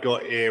 I've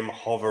got him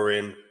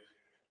hovering.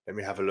 Let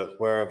me have a look.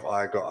 Where have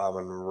I got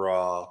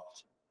Amon-Ra?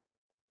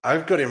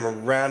 I've got him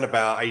around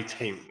about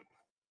 18th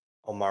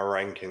on my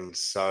rankings,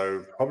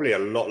 so probably a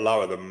lot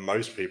lower than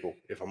most people,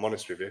 if I'm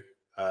honest with you.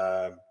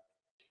 I'm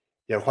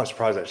quite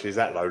surprised actually. Is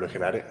that low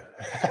looking at it?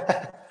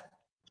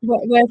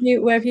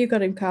 Where have you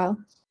got him, Carl?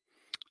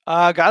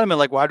 Got him at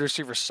like wide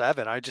receiver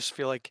 7. I just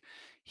feel like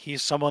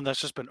he's someone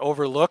that's just been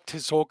overlooked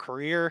his whole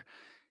career.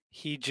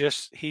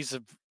 He's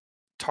a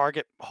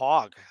target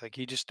hog. Like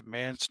he just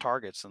demands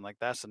targets, and like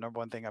that's the number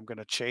one thing I'm going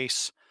to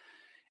chase.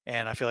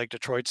 And I feel like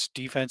Detroit's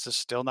defense is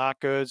still not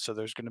good, so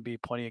there's going to be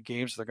plenty of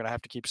games they're going to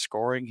have to keep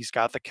scoring. He's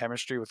got the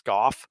chemistry with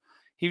Goff.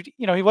 He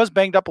was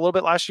banged up a little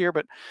bit last year,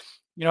 but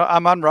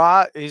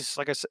Amon-Ra is,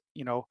 like I said,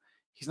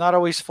 he's not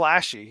always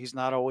flashy. He's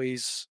not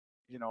always,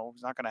 he's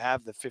not going to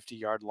have the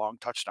 50-yard long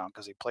touchdown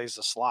because he plays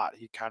the slot.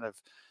 He kind of,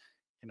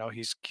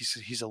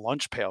 he's a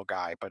lunch pail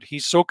guy, but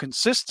he's so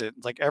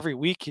consistent. Like every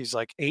week he's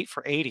like 8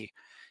 for 80.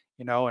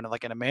 And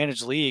like in a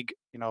managed league,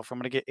 if I'm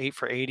going to get 8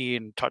 for 80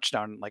 and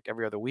touchdown like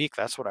every other week,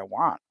 that's what I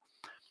want.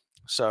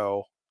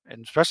 So,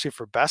 and especially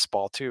for best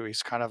ball too,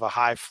 he's kind of a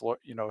high floor,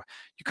 you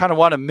kind of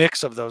want a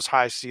mix of those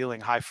high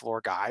ceiling, high floor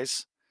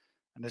guys.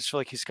 And I just feel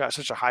like he's got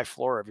such a high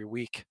floor every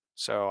week.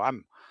 So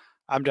I'm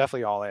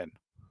definitely all in.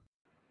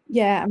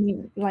 Yeah, I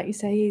mean, like you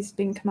say, he's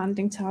been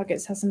commanding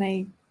targets, hasn't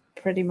he,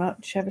 pretty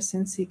much ever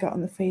since he got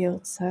on the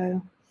field.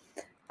 So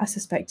I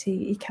suspect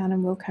he can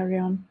and will carry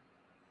on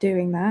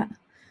doing that.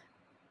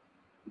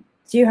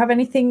 Do you have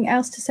anything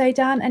else to say,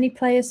 Dan? Any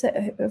players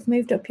that have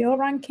moved up your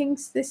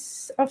rankings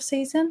this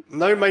off-season?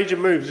 No major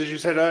moves, as you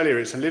said earlier.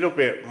 It's a little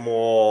bit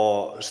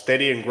more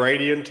steady and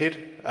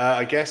gradiented.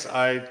 I guess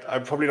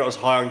I'm probably not as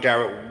high on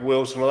Garrett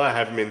Wilson, although I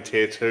have him in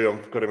tier 2.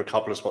 I've got him a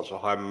couple of spots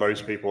behind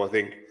most people. I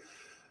think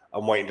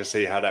I'm waiting to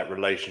see how that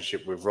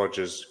relationship with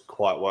Rodgers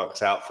quite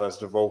works out,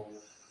 first of all.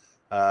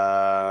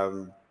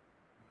 But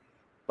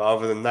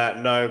other than that,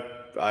 no,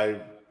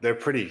 they're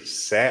pretty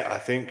set, I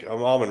think.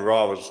 Amon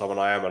Ra was someone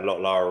I am a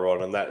lot lower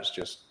on, and that's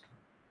just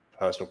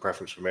personal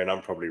preference for me, and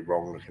I'm probably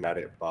wrong looking at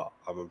it, but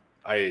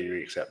I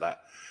accept that.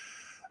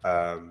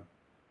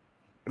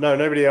 No,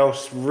 nobody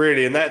else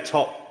really in that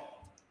top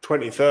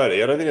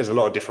 20-30. I don't think there's a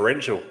lot of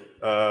differential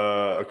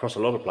across a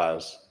lot of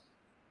players.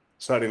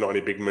 Certainly not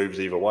any big moves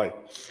either way.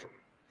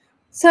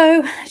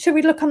 So should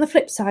we look on the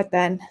flip side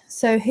then?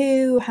 So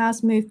who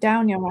has moved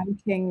down your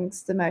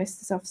rankings the most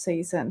this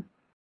off-season?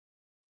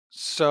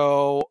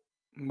 So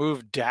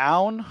moved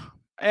down?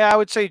 Yeah, I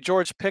would say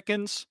George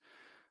Pickens.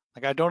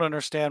 Like, I don't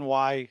understand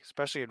why,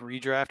 especially in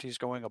redraft, he's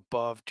going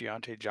above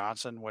Deontay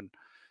Johnson when,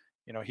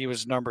 he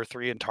was number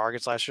 3 in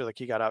targets last year. Like,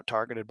 he got out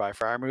targeted by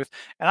Freiermuth.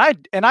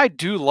 And I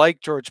do like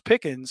George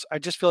Pickens. I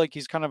just feel like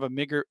he's kind of a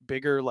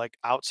bigger like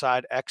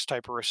outside X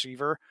type of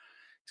receiver.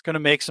 He's going to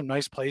make some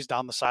nice plays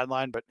down the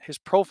sideline, but his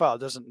profile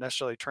doesn't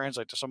necessarily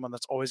translate to someone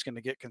that's always going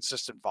to get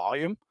consistent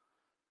volume.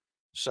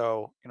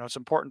 So, it's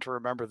important to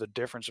remember the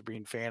difference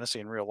between fantasy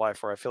and real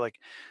life, where I feel like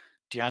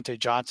Deontay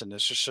Johnson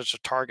is just such a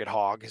target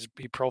hog.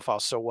 He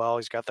profiles so well.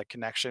 He's got the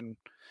connection.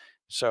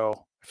 So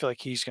I feel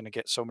like he's going to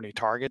get so many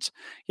targets.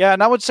 Yeah,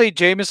 and I would say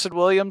Jamison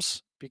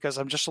Williams, because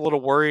I'm just a little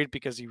worried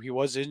because he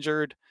was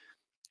injured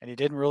and he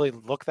didn't really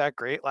look that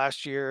great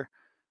last year.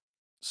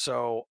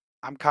 So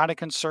I'm kind of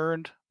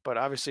concerned. But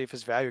obviously, if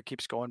his value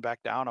keeps going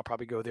back down, I'll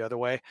probably go the other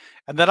way.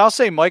 And then I'll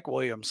say Mike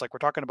Williams. Like, we're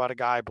talking about a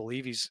guy, I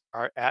believe he's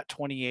at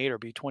 28 or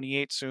be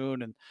 28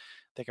 soon, and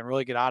they can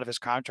really get out of his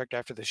contract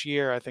after this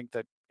year. I think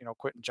that,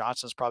 Quentin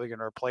Johnson's probably going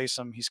to replace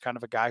him. He's kind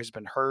of a guy who's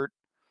been hurt.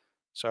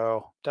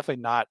 So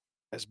definitely not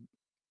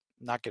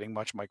getting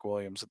much Mike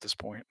Williams at this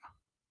point.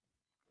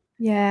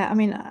 Yeah, I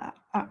mean,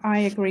 I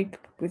agree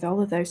with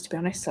all of those, to be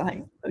honest.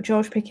 Like,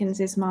 George Pickens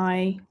is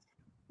I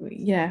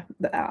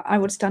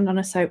would stand on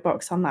a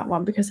soapbox on that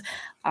one, because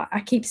I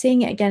keep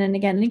seeing it again and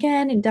again and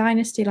again in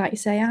Dynasty, like you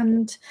say,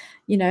 and,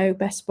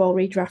 best ball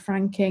redraft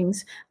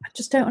rankings. I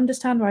just don't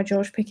understand why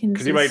George Pickens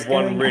is he made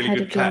one really ahead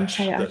good of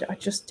catch. I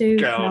just do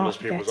get on not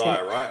people's get eye,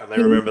 it. right? And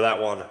they remember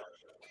that one.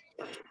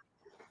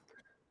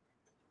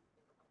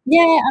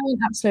 Yeah, I mean,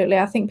 absolutely.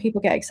 I think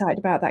people get excited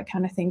about that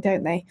kind of thing,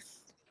 don't they?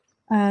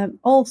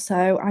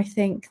 Also, I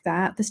think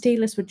that the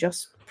Steelers were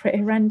just pretty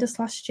horrendous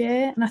last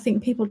year, and I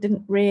think people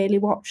didn't really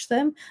watch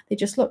them. They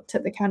just looked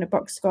at the kind of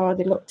box score,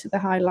 they looked at the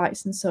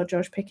highlights and saw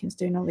George Pickens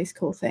doing all these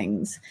cool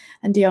things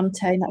and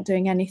Deontay not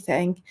doing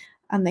anything,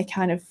 and they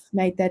kind of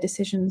made their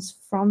decisions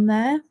from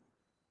there.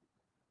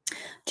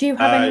 Do you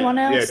have anyone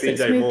else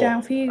that's moved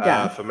down for you,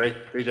 Dan? For me,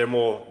 DJ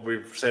Moore,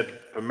 we've said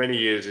for many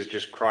years, is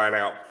just crying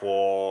out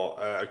for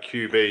a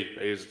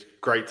QB. He's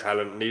great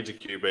talent, needs a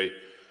QB.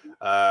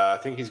 I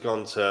think he's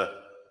gone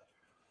to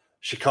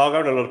Chicago,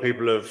 and a lot of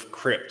people have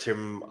crept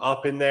him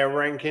up in their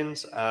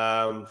rankings.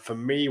 For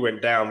me,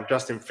 went down.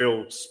 Justin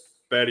Fields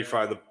barely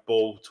throwing the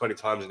ball 20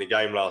 times in a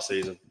game last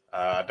season.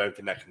 I don't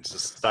think that can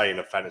sustain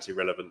a fantasy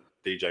relevant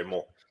DJ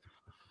Moore.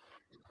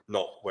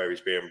 Not where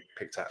he's being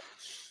picked at.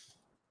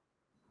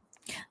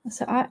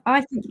 So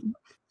I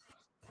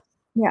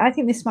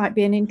think this might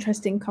be an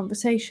interesting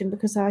conversation,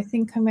 because I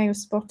think I may have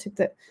spotted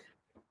that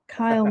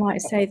Kyle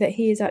might say that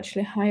he is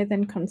actually higher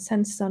than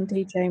consensus on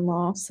DJ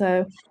Moore.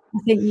 So I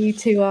think you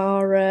two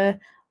are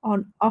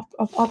on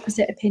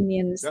opposite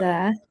opinions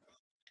there.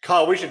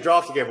 Kyle, we should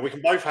draft together. We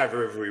can both have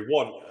whoever we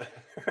want.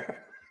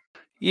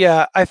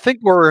 Yeah, I think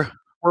we're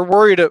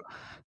worried.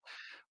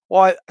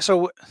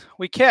 So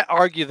we can't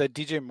argue that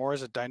DJ Moore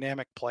is a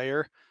dynamic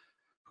player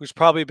who's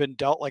probably been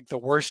dealt like the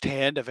worst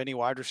hand of any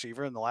wide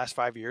receiver in the last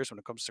 5 years when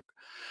it comes to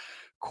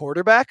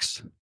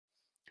quarterbacks.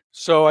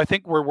 So I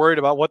think we're worried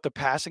about what the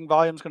passing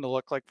volume is going to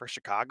look like for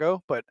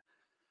Chicago. But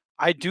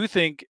I do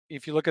think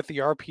if you look at the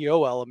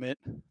RPO element,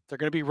 they're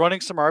going to be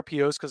running some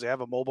RPOs because they have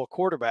a mobile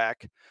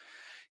quarterback.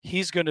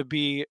 He's going to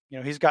be,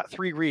 he's got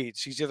 3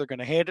 reads. He's either going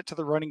to hand it to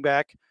the running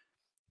back,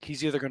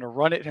 he's either going to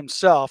run it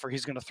himself, or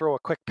he's going to throw a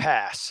quick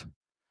pass.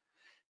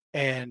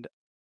 And,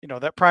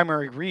 that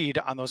primary read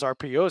on those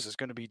RPOs is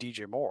going to be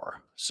DJ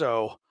Moore.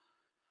 So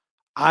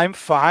I'm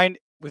fine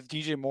with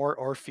DJ Moore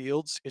or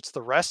Fields. It's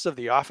the rest of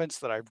the offense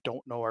that I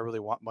don't know I really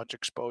want much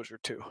exposure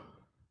to.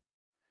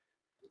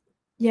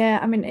 Yeah,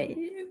 I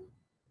mean,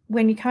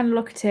 when you kind of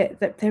look at it,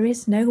 that there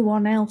is no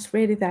one else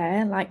really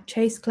there. Like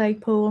Chase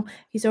Claypool,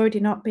 he's already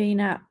not been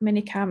at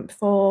minicamp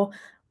for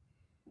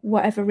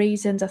whatever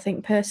reasons, I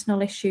think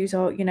personal issues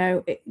or,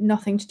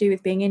 nothing to do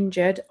with being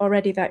injured,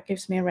 already that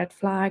gives me a red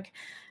flag.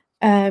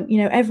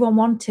 Everyone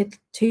wanted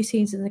 2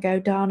 seasons ago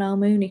Darnell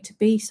Mooney to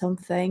be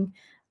something.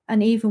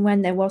 And even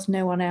when there was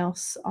no one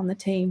else on the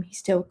team, he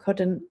still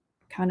couldn't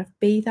kind of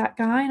be that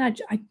guy. And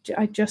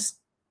I just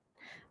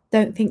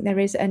don't think there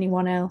is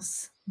anyone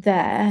else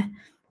there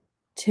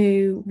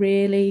to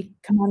really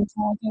command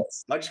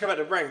targets. I just go back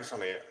to ranks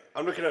on it.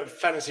 I'm looking at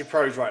Fantasy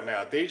Pros right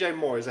now. DJ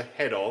Moore is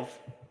ahead of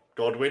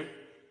Godwin.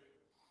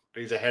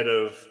 He's ahead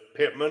of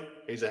Pittman.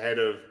 He's ahead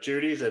of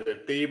Judy. He's ahead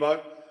of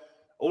Debo.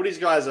 All these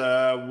guys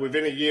are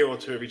within a year or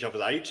two of each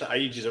other's age. So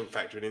age isn't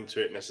factoring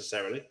into it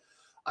necessarily.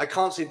 I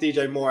can't see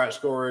DJ Moore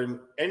outscoring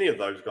any of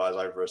those guys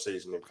over a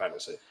season in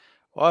fantasy.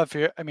 Well, if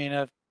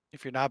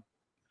you're not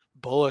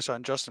bullish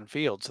on Justin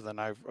Fields, then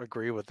I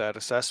agree with that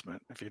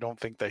assessment. If you don't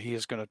think that he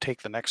is going to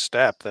take the next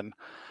step, then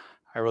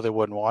I really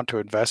wouldn't want to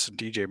invest in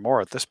DJ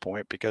Moore at this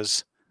point,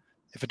 because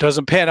if it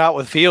doesn't pan out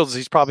with Fields,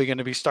 he's probably going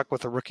to be stuck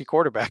with a rookie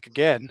quarterback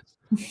again.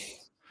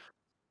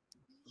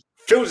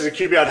 Fields is a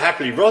QB I'd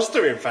happily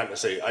roster in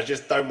fantasy. I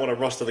just don't want to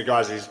roster the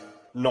guys he's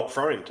not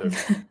throwing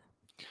to.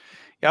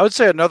 Yeah, I would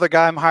say another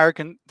guy I'm higher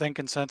than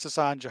consensus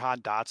on,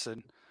 Jahan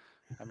Dotson.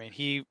 I mean,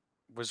 he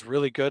was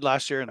really good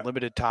last year in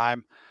limited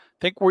time. I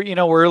think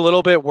we're a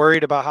little bit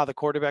worried about how the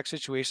quarterback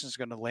situation is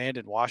going to land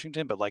in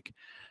Washington, but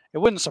it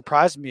wouldn't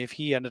surprise me if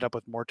he ended up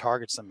with more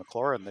targets than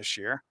McLaurin this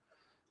year.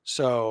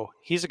 So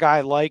he's a guy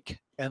I like.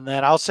 And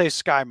then I'll say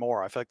Sky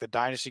Moore. I feel like the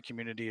Dynasty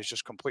community has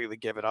just completely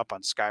given up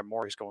on Sky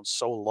Moore. He's going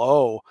so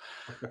low.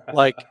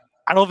 I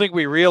don't think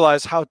we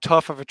realize how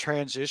tough of a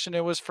transition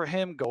it was for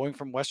him going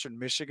from Western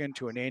Michigan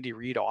to an Andy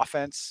Reid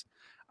offense.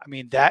 I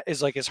mean, that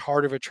is as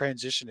hard of a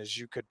transition as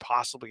you could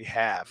possibly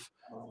have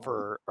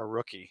for a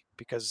rookie,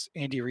 because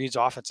Andy Reid's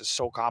offense is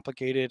so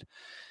complicated.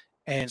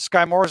 And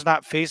Sky Moore is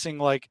not facing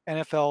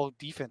NFL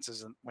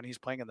defenses when he's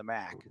playing in the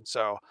MAC.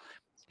 So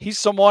he's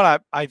someone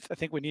I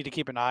think we need to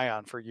keep an eye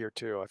on for year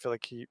 2. I feel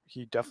like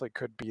he definitely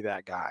could be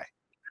that guy.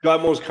 Guy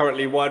Moore's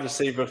currently wide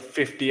receiver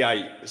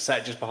 58.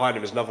 Sat just behind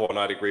him is another one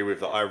I'd agree with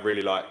that I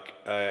really like.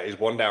 Is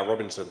Wan'Dale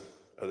Robinson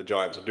of the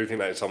Giants. I do think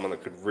that is someone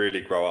that could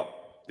really grow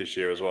up this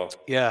year as well.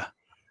 Yeah.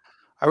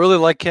 I really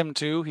like him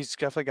too. He's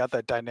definitely got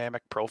that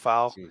dynamic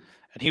profile.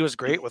 And he was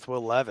great with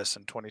Will Levis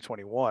in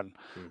 2021.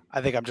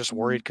 I think I'm just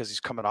worried because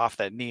he's coming off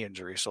that knee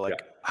injury. So,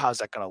 how's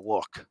that going to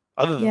look?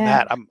 Other than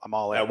that, I'm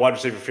all in. Wide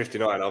receiver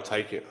 59, I'll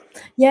take it.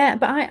 Yeah,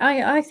 but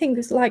I think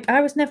it's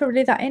I was never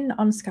really that in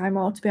on Sky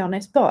Moore, to be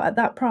honest. But at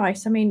that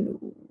price, I mean,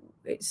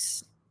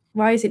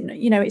 why is it,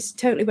 it's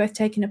totally worth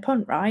taking a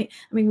punt, right?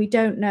 I mean, we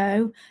don't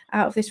know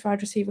out of this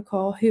wide receiver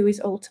core who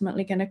is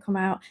ultimately going to come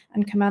out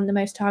and command the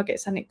most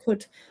targets, and it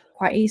could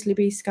quite easily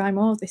be Sky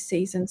Moore this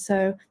season.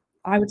 So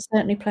I would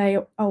certainly play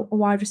a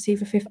wide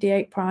receiver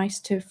 58 price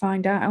to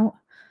find out.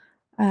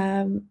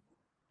 I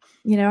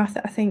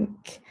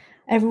think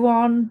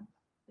everyone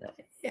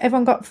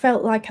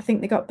felt like, I think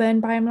they got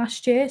burned by him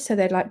last year, so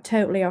they'd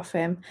totally off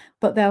him,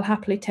 but they'll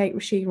happily take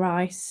Rashee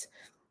Rice,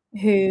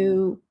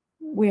 who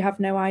we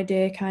have no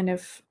idea kind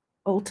of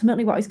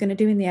ultimately what he's going to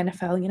do in the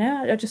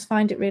NFL. I just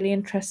find it really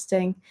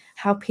interesting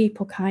how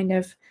people kind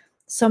of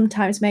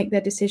sometimes make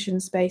their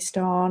decisions based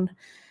on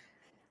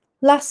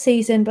last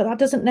season, but that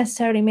doesn't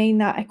necessarily mean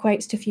that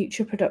equates to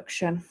future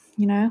production,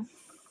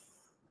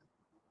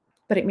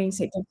 but it means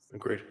it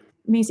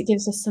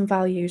gives us some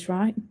values,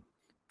 right?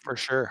 For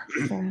sure.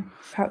 So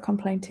can't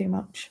complain too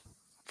much.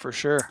 For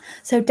sure.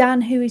 So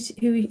Dan, who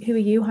are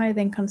you higher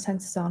than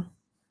consensus on?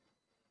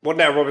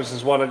 Wan'Dale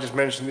Robinson's one I just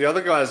mentioned. The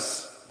other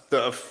guys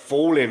that have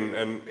fallen,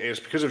 and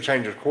it's because of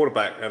change of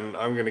quarterback, and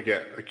I'm going to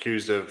get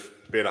accused of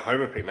being a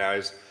homer pick now,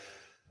 is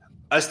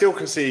I still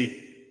can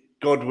see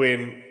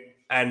Godwin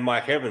and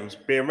Mike Evans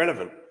being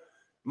relevant.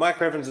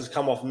 Mike Evans has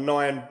come off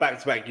 9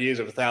 back-to-back years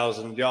of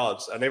 1,000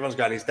 yards, and everyone's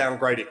going, he's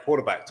downgraded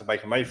quarterback to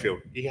Baker Mayfield.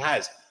 He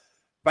has.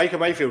 Baker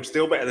Mayfield's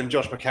still better than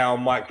Josh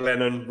McCown, Mike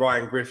Glennon,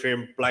 Ryan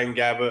Griffin, Blaine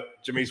Gabbert,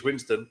 Jameis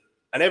Winston,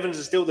 and Evans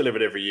has still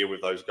delivered every year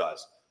with those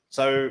guys.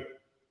 So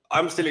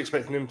I'm still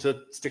expecting him to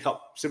stick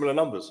up similar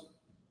numbers.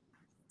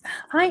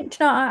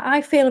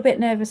 I feel a bit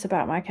nervous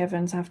about Mike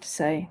Evans, I have to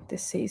say,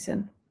 this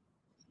season.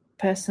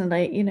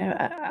 Personally,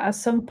 at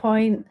some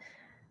point,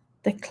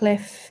 the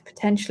cliff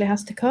potentially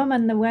has to come,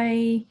 and the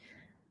way,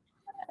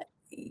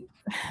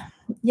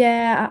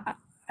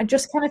 I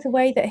just kind of the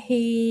way that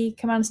he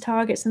commands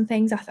targets and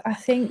things, I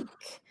think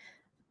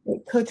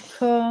it could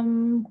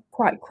come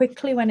quite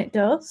quickly when it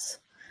does.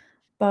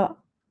 But,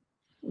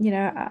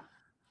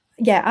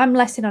 I'm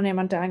less in on him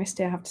on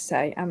Dynasty, I have to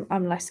say.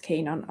 I'm less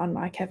keen on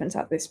Mike Evans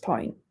at this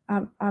point.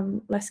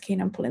 I'm less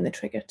keen on pulling the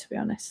trigger, to be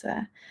honest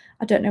there.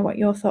 I don't know what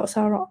your thoughts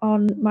are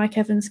on Mike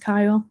Evans,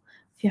 Kyle,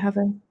 if you have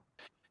him.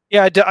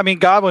 Yeah, I mean,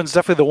 Godwin's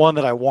definitely the one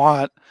that I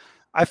want.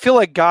 I feel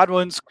like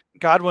Godwin's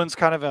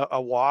kind of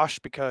a wash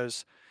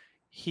because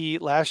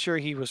last year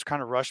he was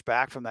kind of rushed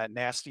back from that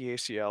nasty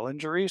ACL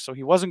injury, so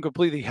he wasn't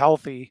completely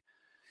healthy.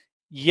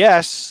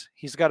 Yes,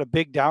 he's got a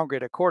big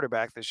downgrade at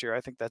quarterback this year.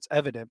 I think that's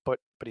evident, but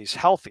he's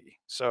healthy.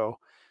 So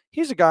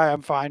he's a guy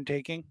I'm fine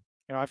taking.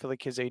 I feel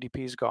like his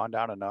ADP has gone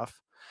down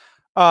enough.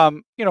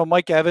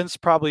 Mike Evans,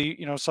 probably,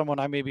 someone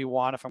I maybe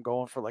want if I'm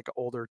going for like an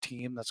older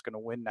team that's going to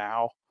win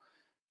now,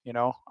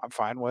 I'm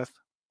fine with.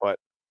 But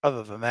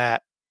other than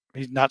that,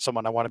 he's not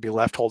someone I want to be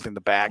left holding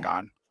the bag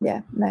on.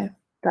 Yeah, no,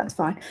 that's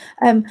fine.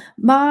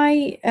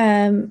 My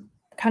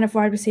kind of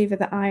wide receiver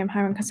that I am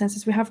higher on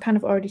consensus, we have kind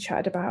of already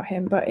chatted about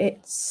him, but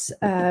it's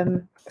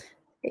Deontay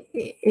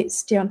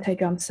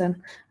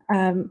Johnson,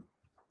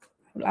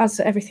 as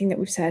everything that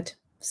we've said.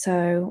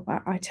 So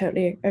I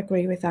totally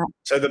agree with that.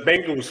 So the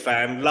Bengals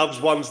fan loves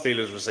one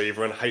Steelers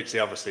receiver and hates the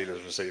other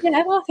Steelers receiver.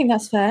 Yeah, well, I think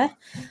that's fair.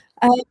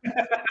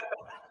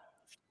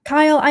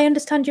 Kyle, I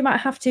understand you might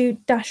have to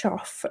dash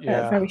off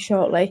very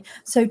shortly.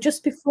 So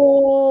just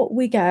before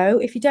we go,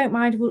 if you don't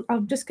mind,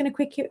 I'm just going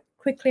to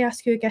quickly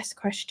ask you a guest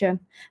question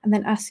and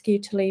then ask you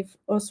to leave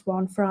us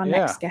one for our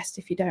next guest,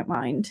 if you don't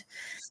mind.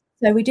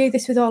 So we do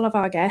this with all of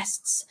our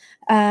guests.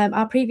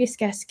 Our previous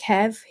guest,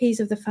 Kev, he's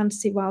of the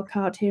Fantasy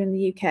Wildcard here in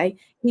the UK.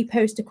 He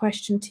posed a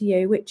question to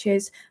you, which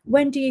is,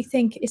 when do you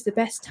think is the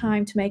best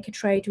time to make a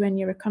trade when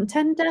you're a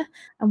contender?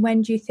 And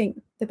when do you think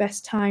the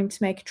best time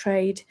to make a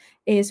trade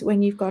is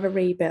when you've got a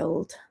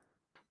rebuild?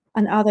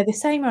 And are they the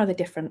same or are they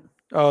different?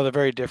 Oh, they're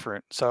very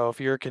different. So if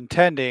you're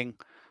contending,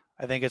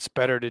 I think it's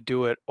better to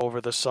do it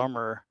over the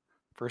summer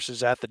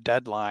versus at the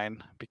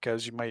deadline,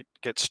 because you might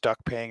get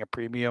stuck paying a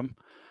premium.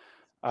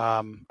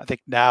 I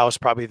think now is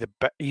probably the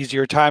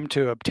easier time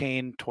to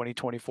obtain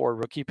 2024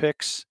 rookie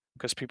picks,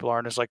 because people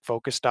aren't as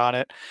focused on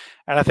it.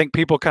 And I think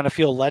people kind of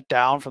feel let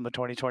down from the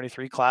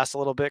 2023 class a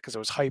little bit because it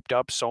was hyped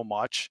up so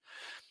much.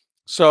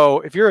 So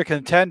if you're a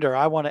contender,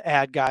 I want to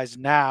add guys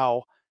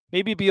now,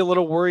 maybe be a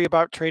little worried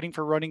about trading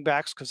for running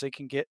backs, because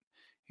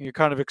you're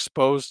kind of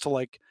exposed to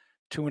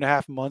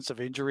 2.5 months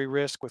of injury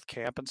risk with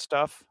camp and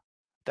stuff,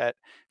 that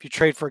if you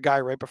trade for a guy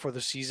right before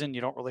the season,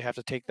 you don't really have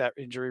to take that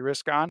injury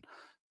risk on.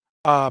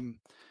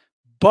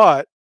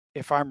 But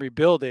if I'm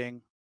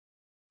rebuilding,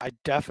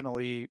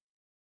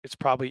 it's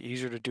probably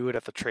easier to do it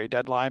at the trade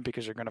deadline,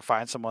 because you're going to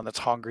find someone that's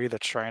hungry,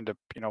 that's trying to,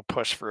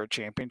 push for a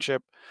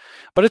championship.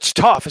 But it's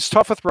tough. It's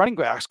tough with running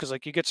backs, because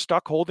you get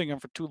stuck holding him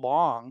for too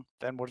long.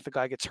 Then what if the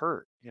guy gets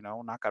hurt,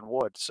 knock on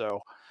wood.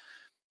 So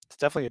it's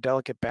definitely a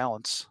delicate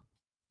balance.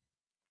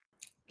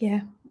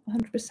 Yeah,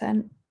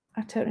 100%.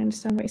 I totally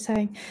understand what you're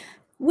saying.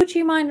 Would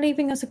you mind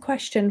leaving us a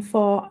question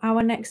for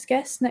our next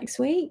guest next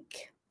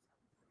week?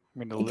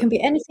 It can be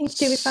anything to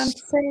do with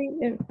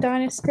fantasy,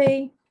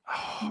 dynasty.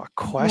 Oh, a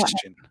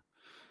question.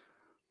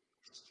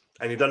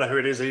 And you don't know who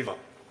it is either,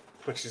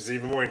 which is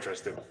even more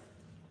interesting.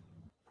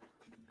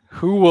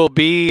 Who will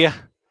be?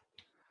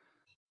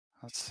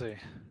 Let's see.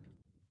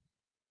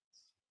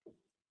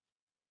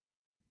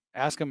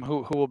 Ask him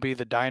who will be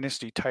the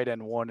Dynasty tight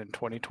end 1 in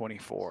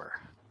 2024.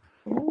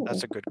 Ooh.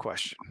 That's a good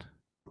question.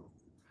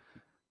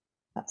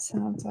 That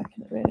sounds like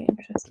a really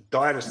interesting.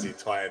 Dynasty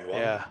tight end 1.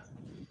 Yeah.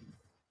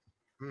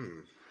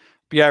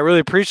 Yeah, I really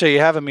appreciate you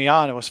having me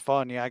on. It was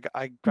fun. Yeah,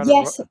 I got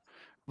to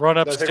run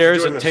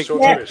upstairs and take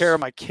care of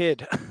my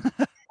kid.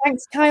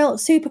 Thanks, Kyle.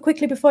 Super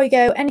quickly before you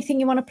go, anything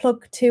you want to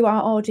plug to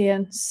our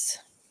audience?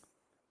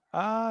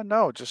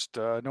 No, just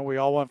know we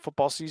all want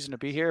football season to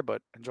be here,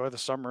 but enjoy the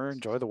summer,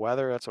 enjoy the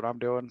weather. That's what I'm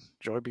doing.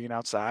 Enjoy being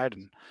outside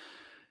and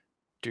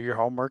do your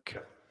homework.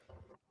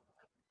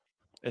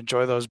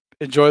 Enjoy those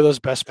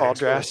best ball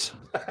drafts.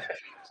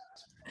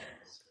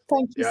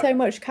 Thank you so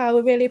much, Kyle.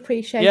 We really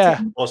appreciate it.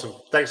 Awesome.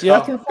 Thanks,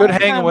 Kyle. Yeah, good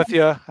hanging with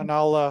you, and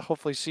I'll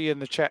hopefully see you in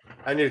the chat.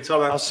 And you,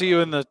 Tom. I'll see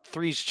you in the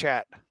threes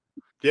chat.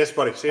 Yes,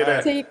 buddy. See you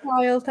there. See you,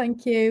 Kyle.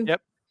 Thank you.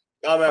 Yep.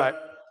 Bye.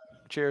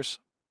 Cheers.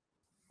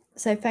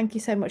 So thank you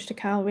so much to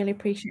Kyle. Really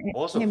appreciate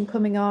him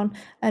coming on.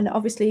 And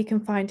obviously you can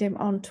find him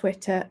on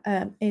Twitter,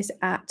 is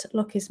at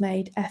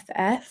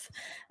LuckIsMadeFF.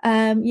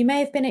 You may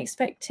have been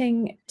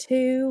expecting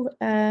 2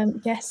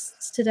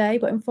 guests today,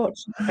 but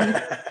unfortunately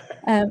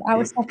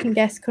our second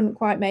guest couldn't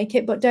quite make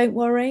it. But don't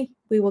worry,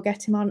 we will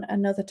get him on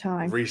another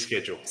time.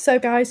 Reschedule. So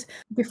guys,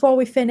 before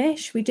we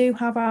finish, we do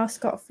have our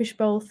Scott Fish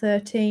Bowl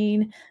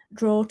 13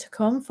 draw to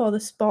come for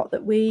the spot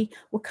that we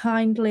were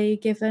kindly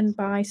given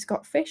by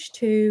Scott Fish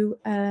to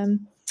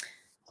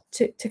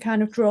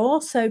kind of draw.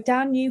 So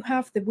Dan, you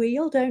have the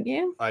wheel, don't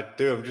you? I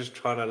do. I'm just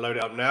trying to load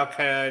it up now.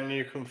 Can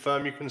you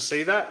confirm you can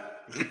see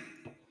that?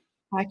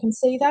 I can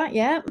see that,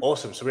 yeah.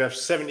 Awesome. So we have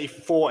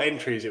 74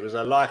 entries. It was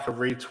a like, a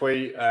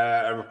retweet,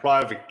 a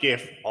reply with a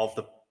GIF of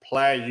the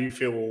player you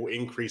feel will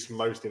increase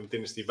most in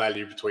dynasty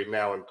value between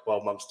now and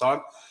 12 months'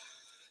 time.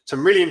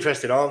 Some really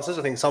interesting answers.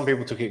 I think some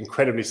people took it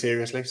incredibly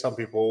seriously. Some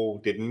people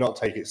did not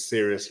take it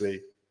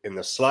seriously in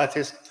the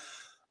slightest.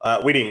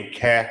 We didn't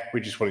care.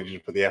 We just wanted you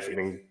to put the effort in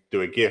and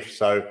do a GIF.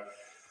 So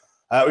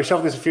we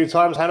shuffled this a few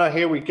times. Hannah,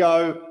 here we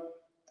go.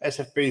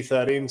 SFB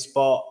 13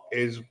 spot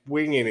is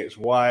winging its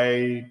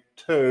way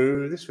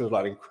to, this feels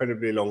like an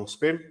incredibly long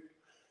spin.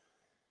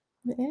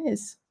 It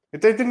is.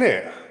 It did, didn't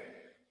it?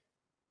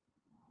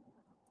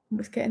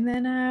 It's getting there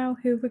now.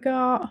 Who have we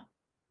got?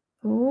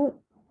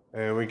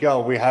 There we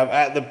go. We have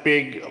at the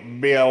big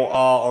BLR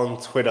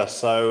on Twitter.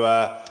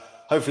 So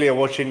Hopefully you're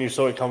watching, you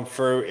saw it come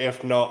through.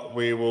 If not,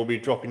 we will be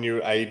dropping you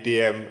a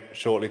DM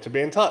shortly to be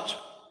in touch.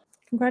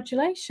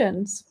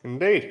 Congratulations.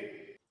 Indeed.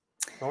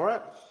 All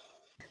right.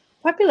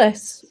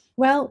 Fabulous.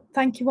 Well,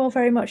 thank you all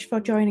very much for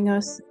joining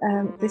us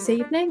this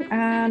evening.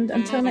 And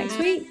until next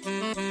week,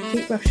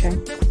 keep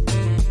rushing.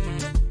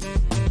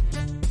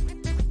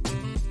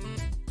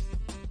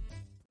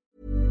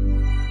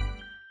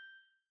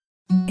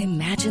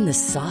 Imagine the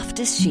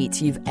softest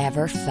sheets you've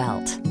ever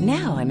felt.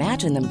 Now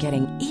imagine them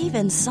getting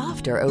even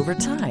softer over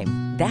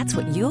time. That's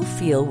what you'll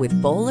feel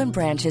with Boll &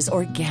 Branch's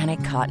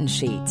organic cotton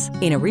sheets.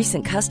 In a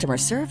recent customer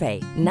survey,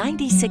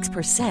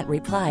 96%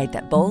 replied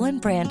that Boll &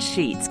 Branch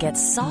sheets get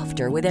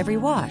softer with every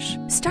wash.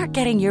 Start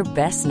getting your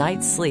best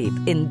night's sleep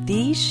in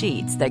these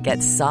sheets that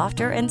get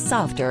softer and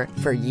softer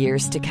for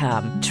years to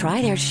come.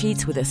 Try their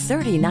sheets with a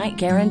 30-night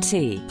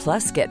guarantee.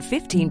 Plus, get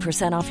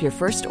 15% off your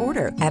first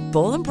order at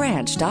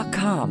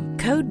bollandbranch.com.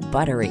 Code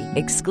BUTTERY.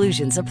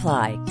 Exclusions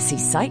apply. See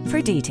site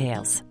for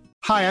details.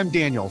 Hi, I'm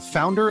Daniel,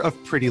 founder of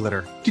Pretty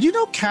Litter. Did you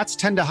know cats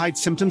tend to hide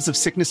symptoms of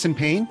sickness and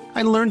pain?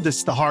 I learned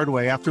this the hard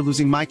way after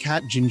losing my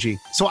cat, Gingy.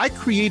 So I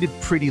created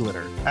Pretty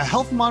Litter, a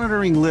health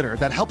monitoring litter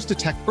that helps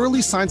detect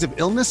early signs of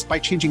illness by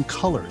changing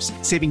colors,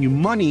 saving you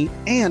money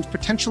and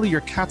potentially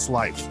your cat's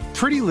life.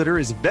 Pretty Litter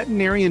is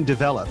veterinarian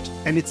developed,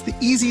 and it's the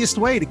easiest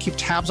way to keep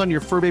tabs on your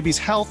fur baby's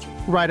health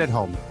right at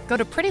home. Go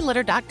to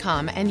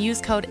prettylitter.com and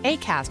use code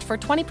ACAST for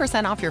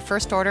 20% off your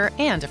first order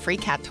and a free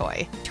cat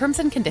toy. Terms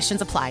and conditions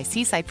apply.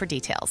 See site for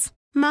details.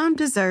 Mom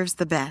deserves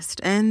the best,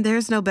 and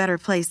there's no better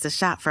place to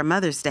shop for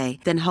Mother's Day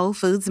than Whole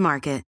Foods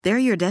Market. They're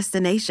your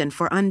destination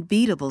for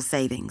unbeatable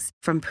savings,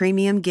 from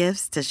premium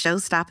gifts to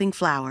show-stopping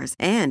flowers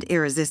and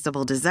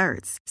irresistible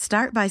desserts.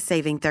 Start by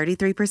saving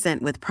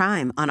 33% with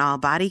Prime on all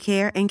body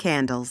care and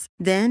candles.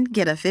 Then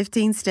get a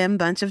 15-stem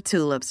bunch of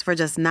tulips for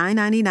just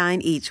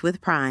 $9.99 each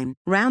with Prime.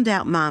 Round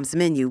out Mom's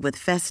menu with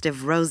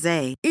festive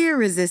rosé,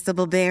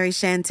 irresistible berry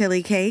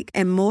chantilly cake,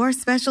 and more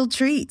special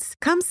treats.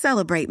 Come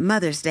celebrate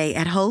Mother's Day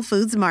at Whole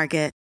Foods Market.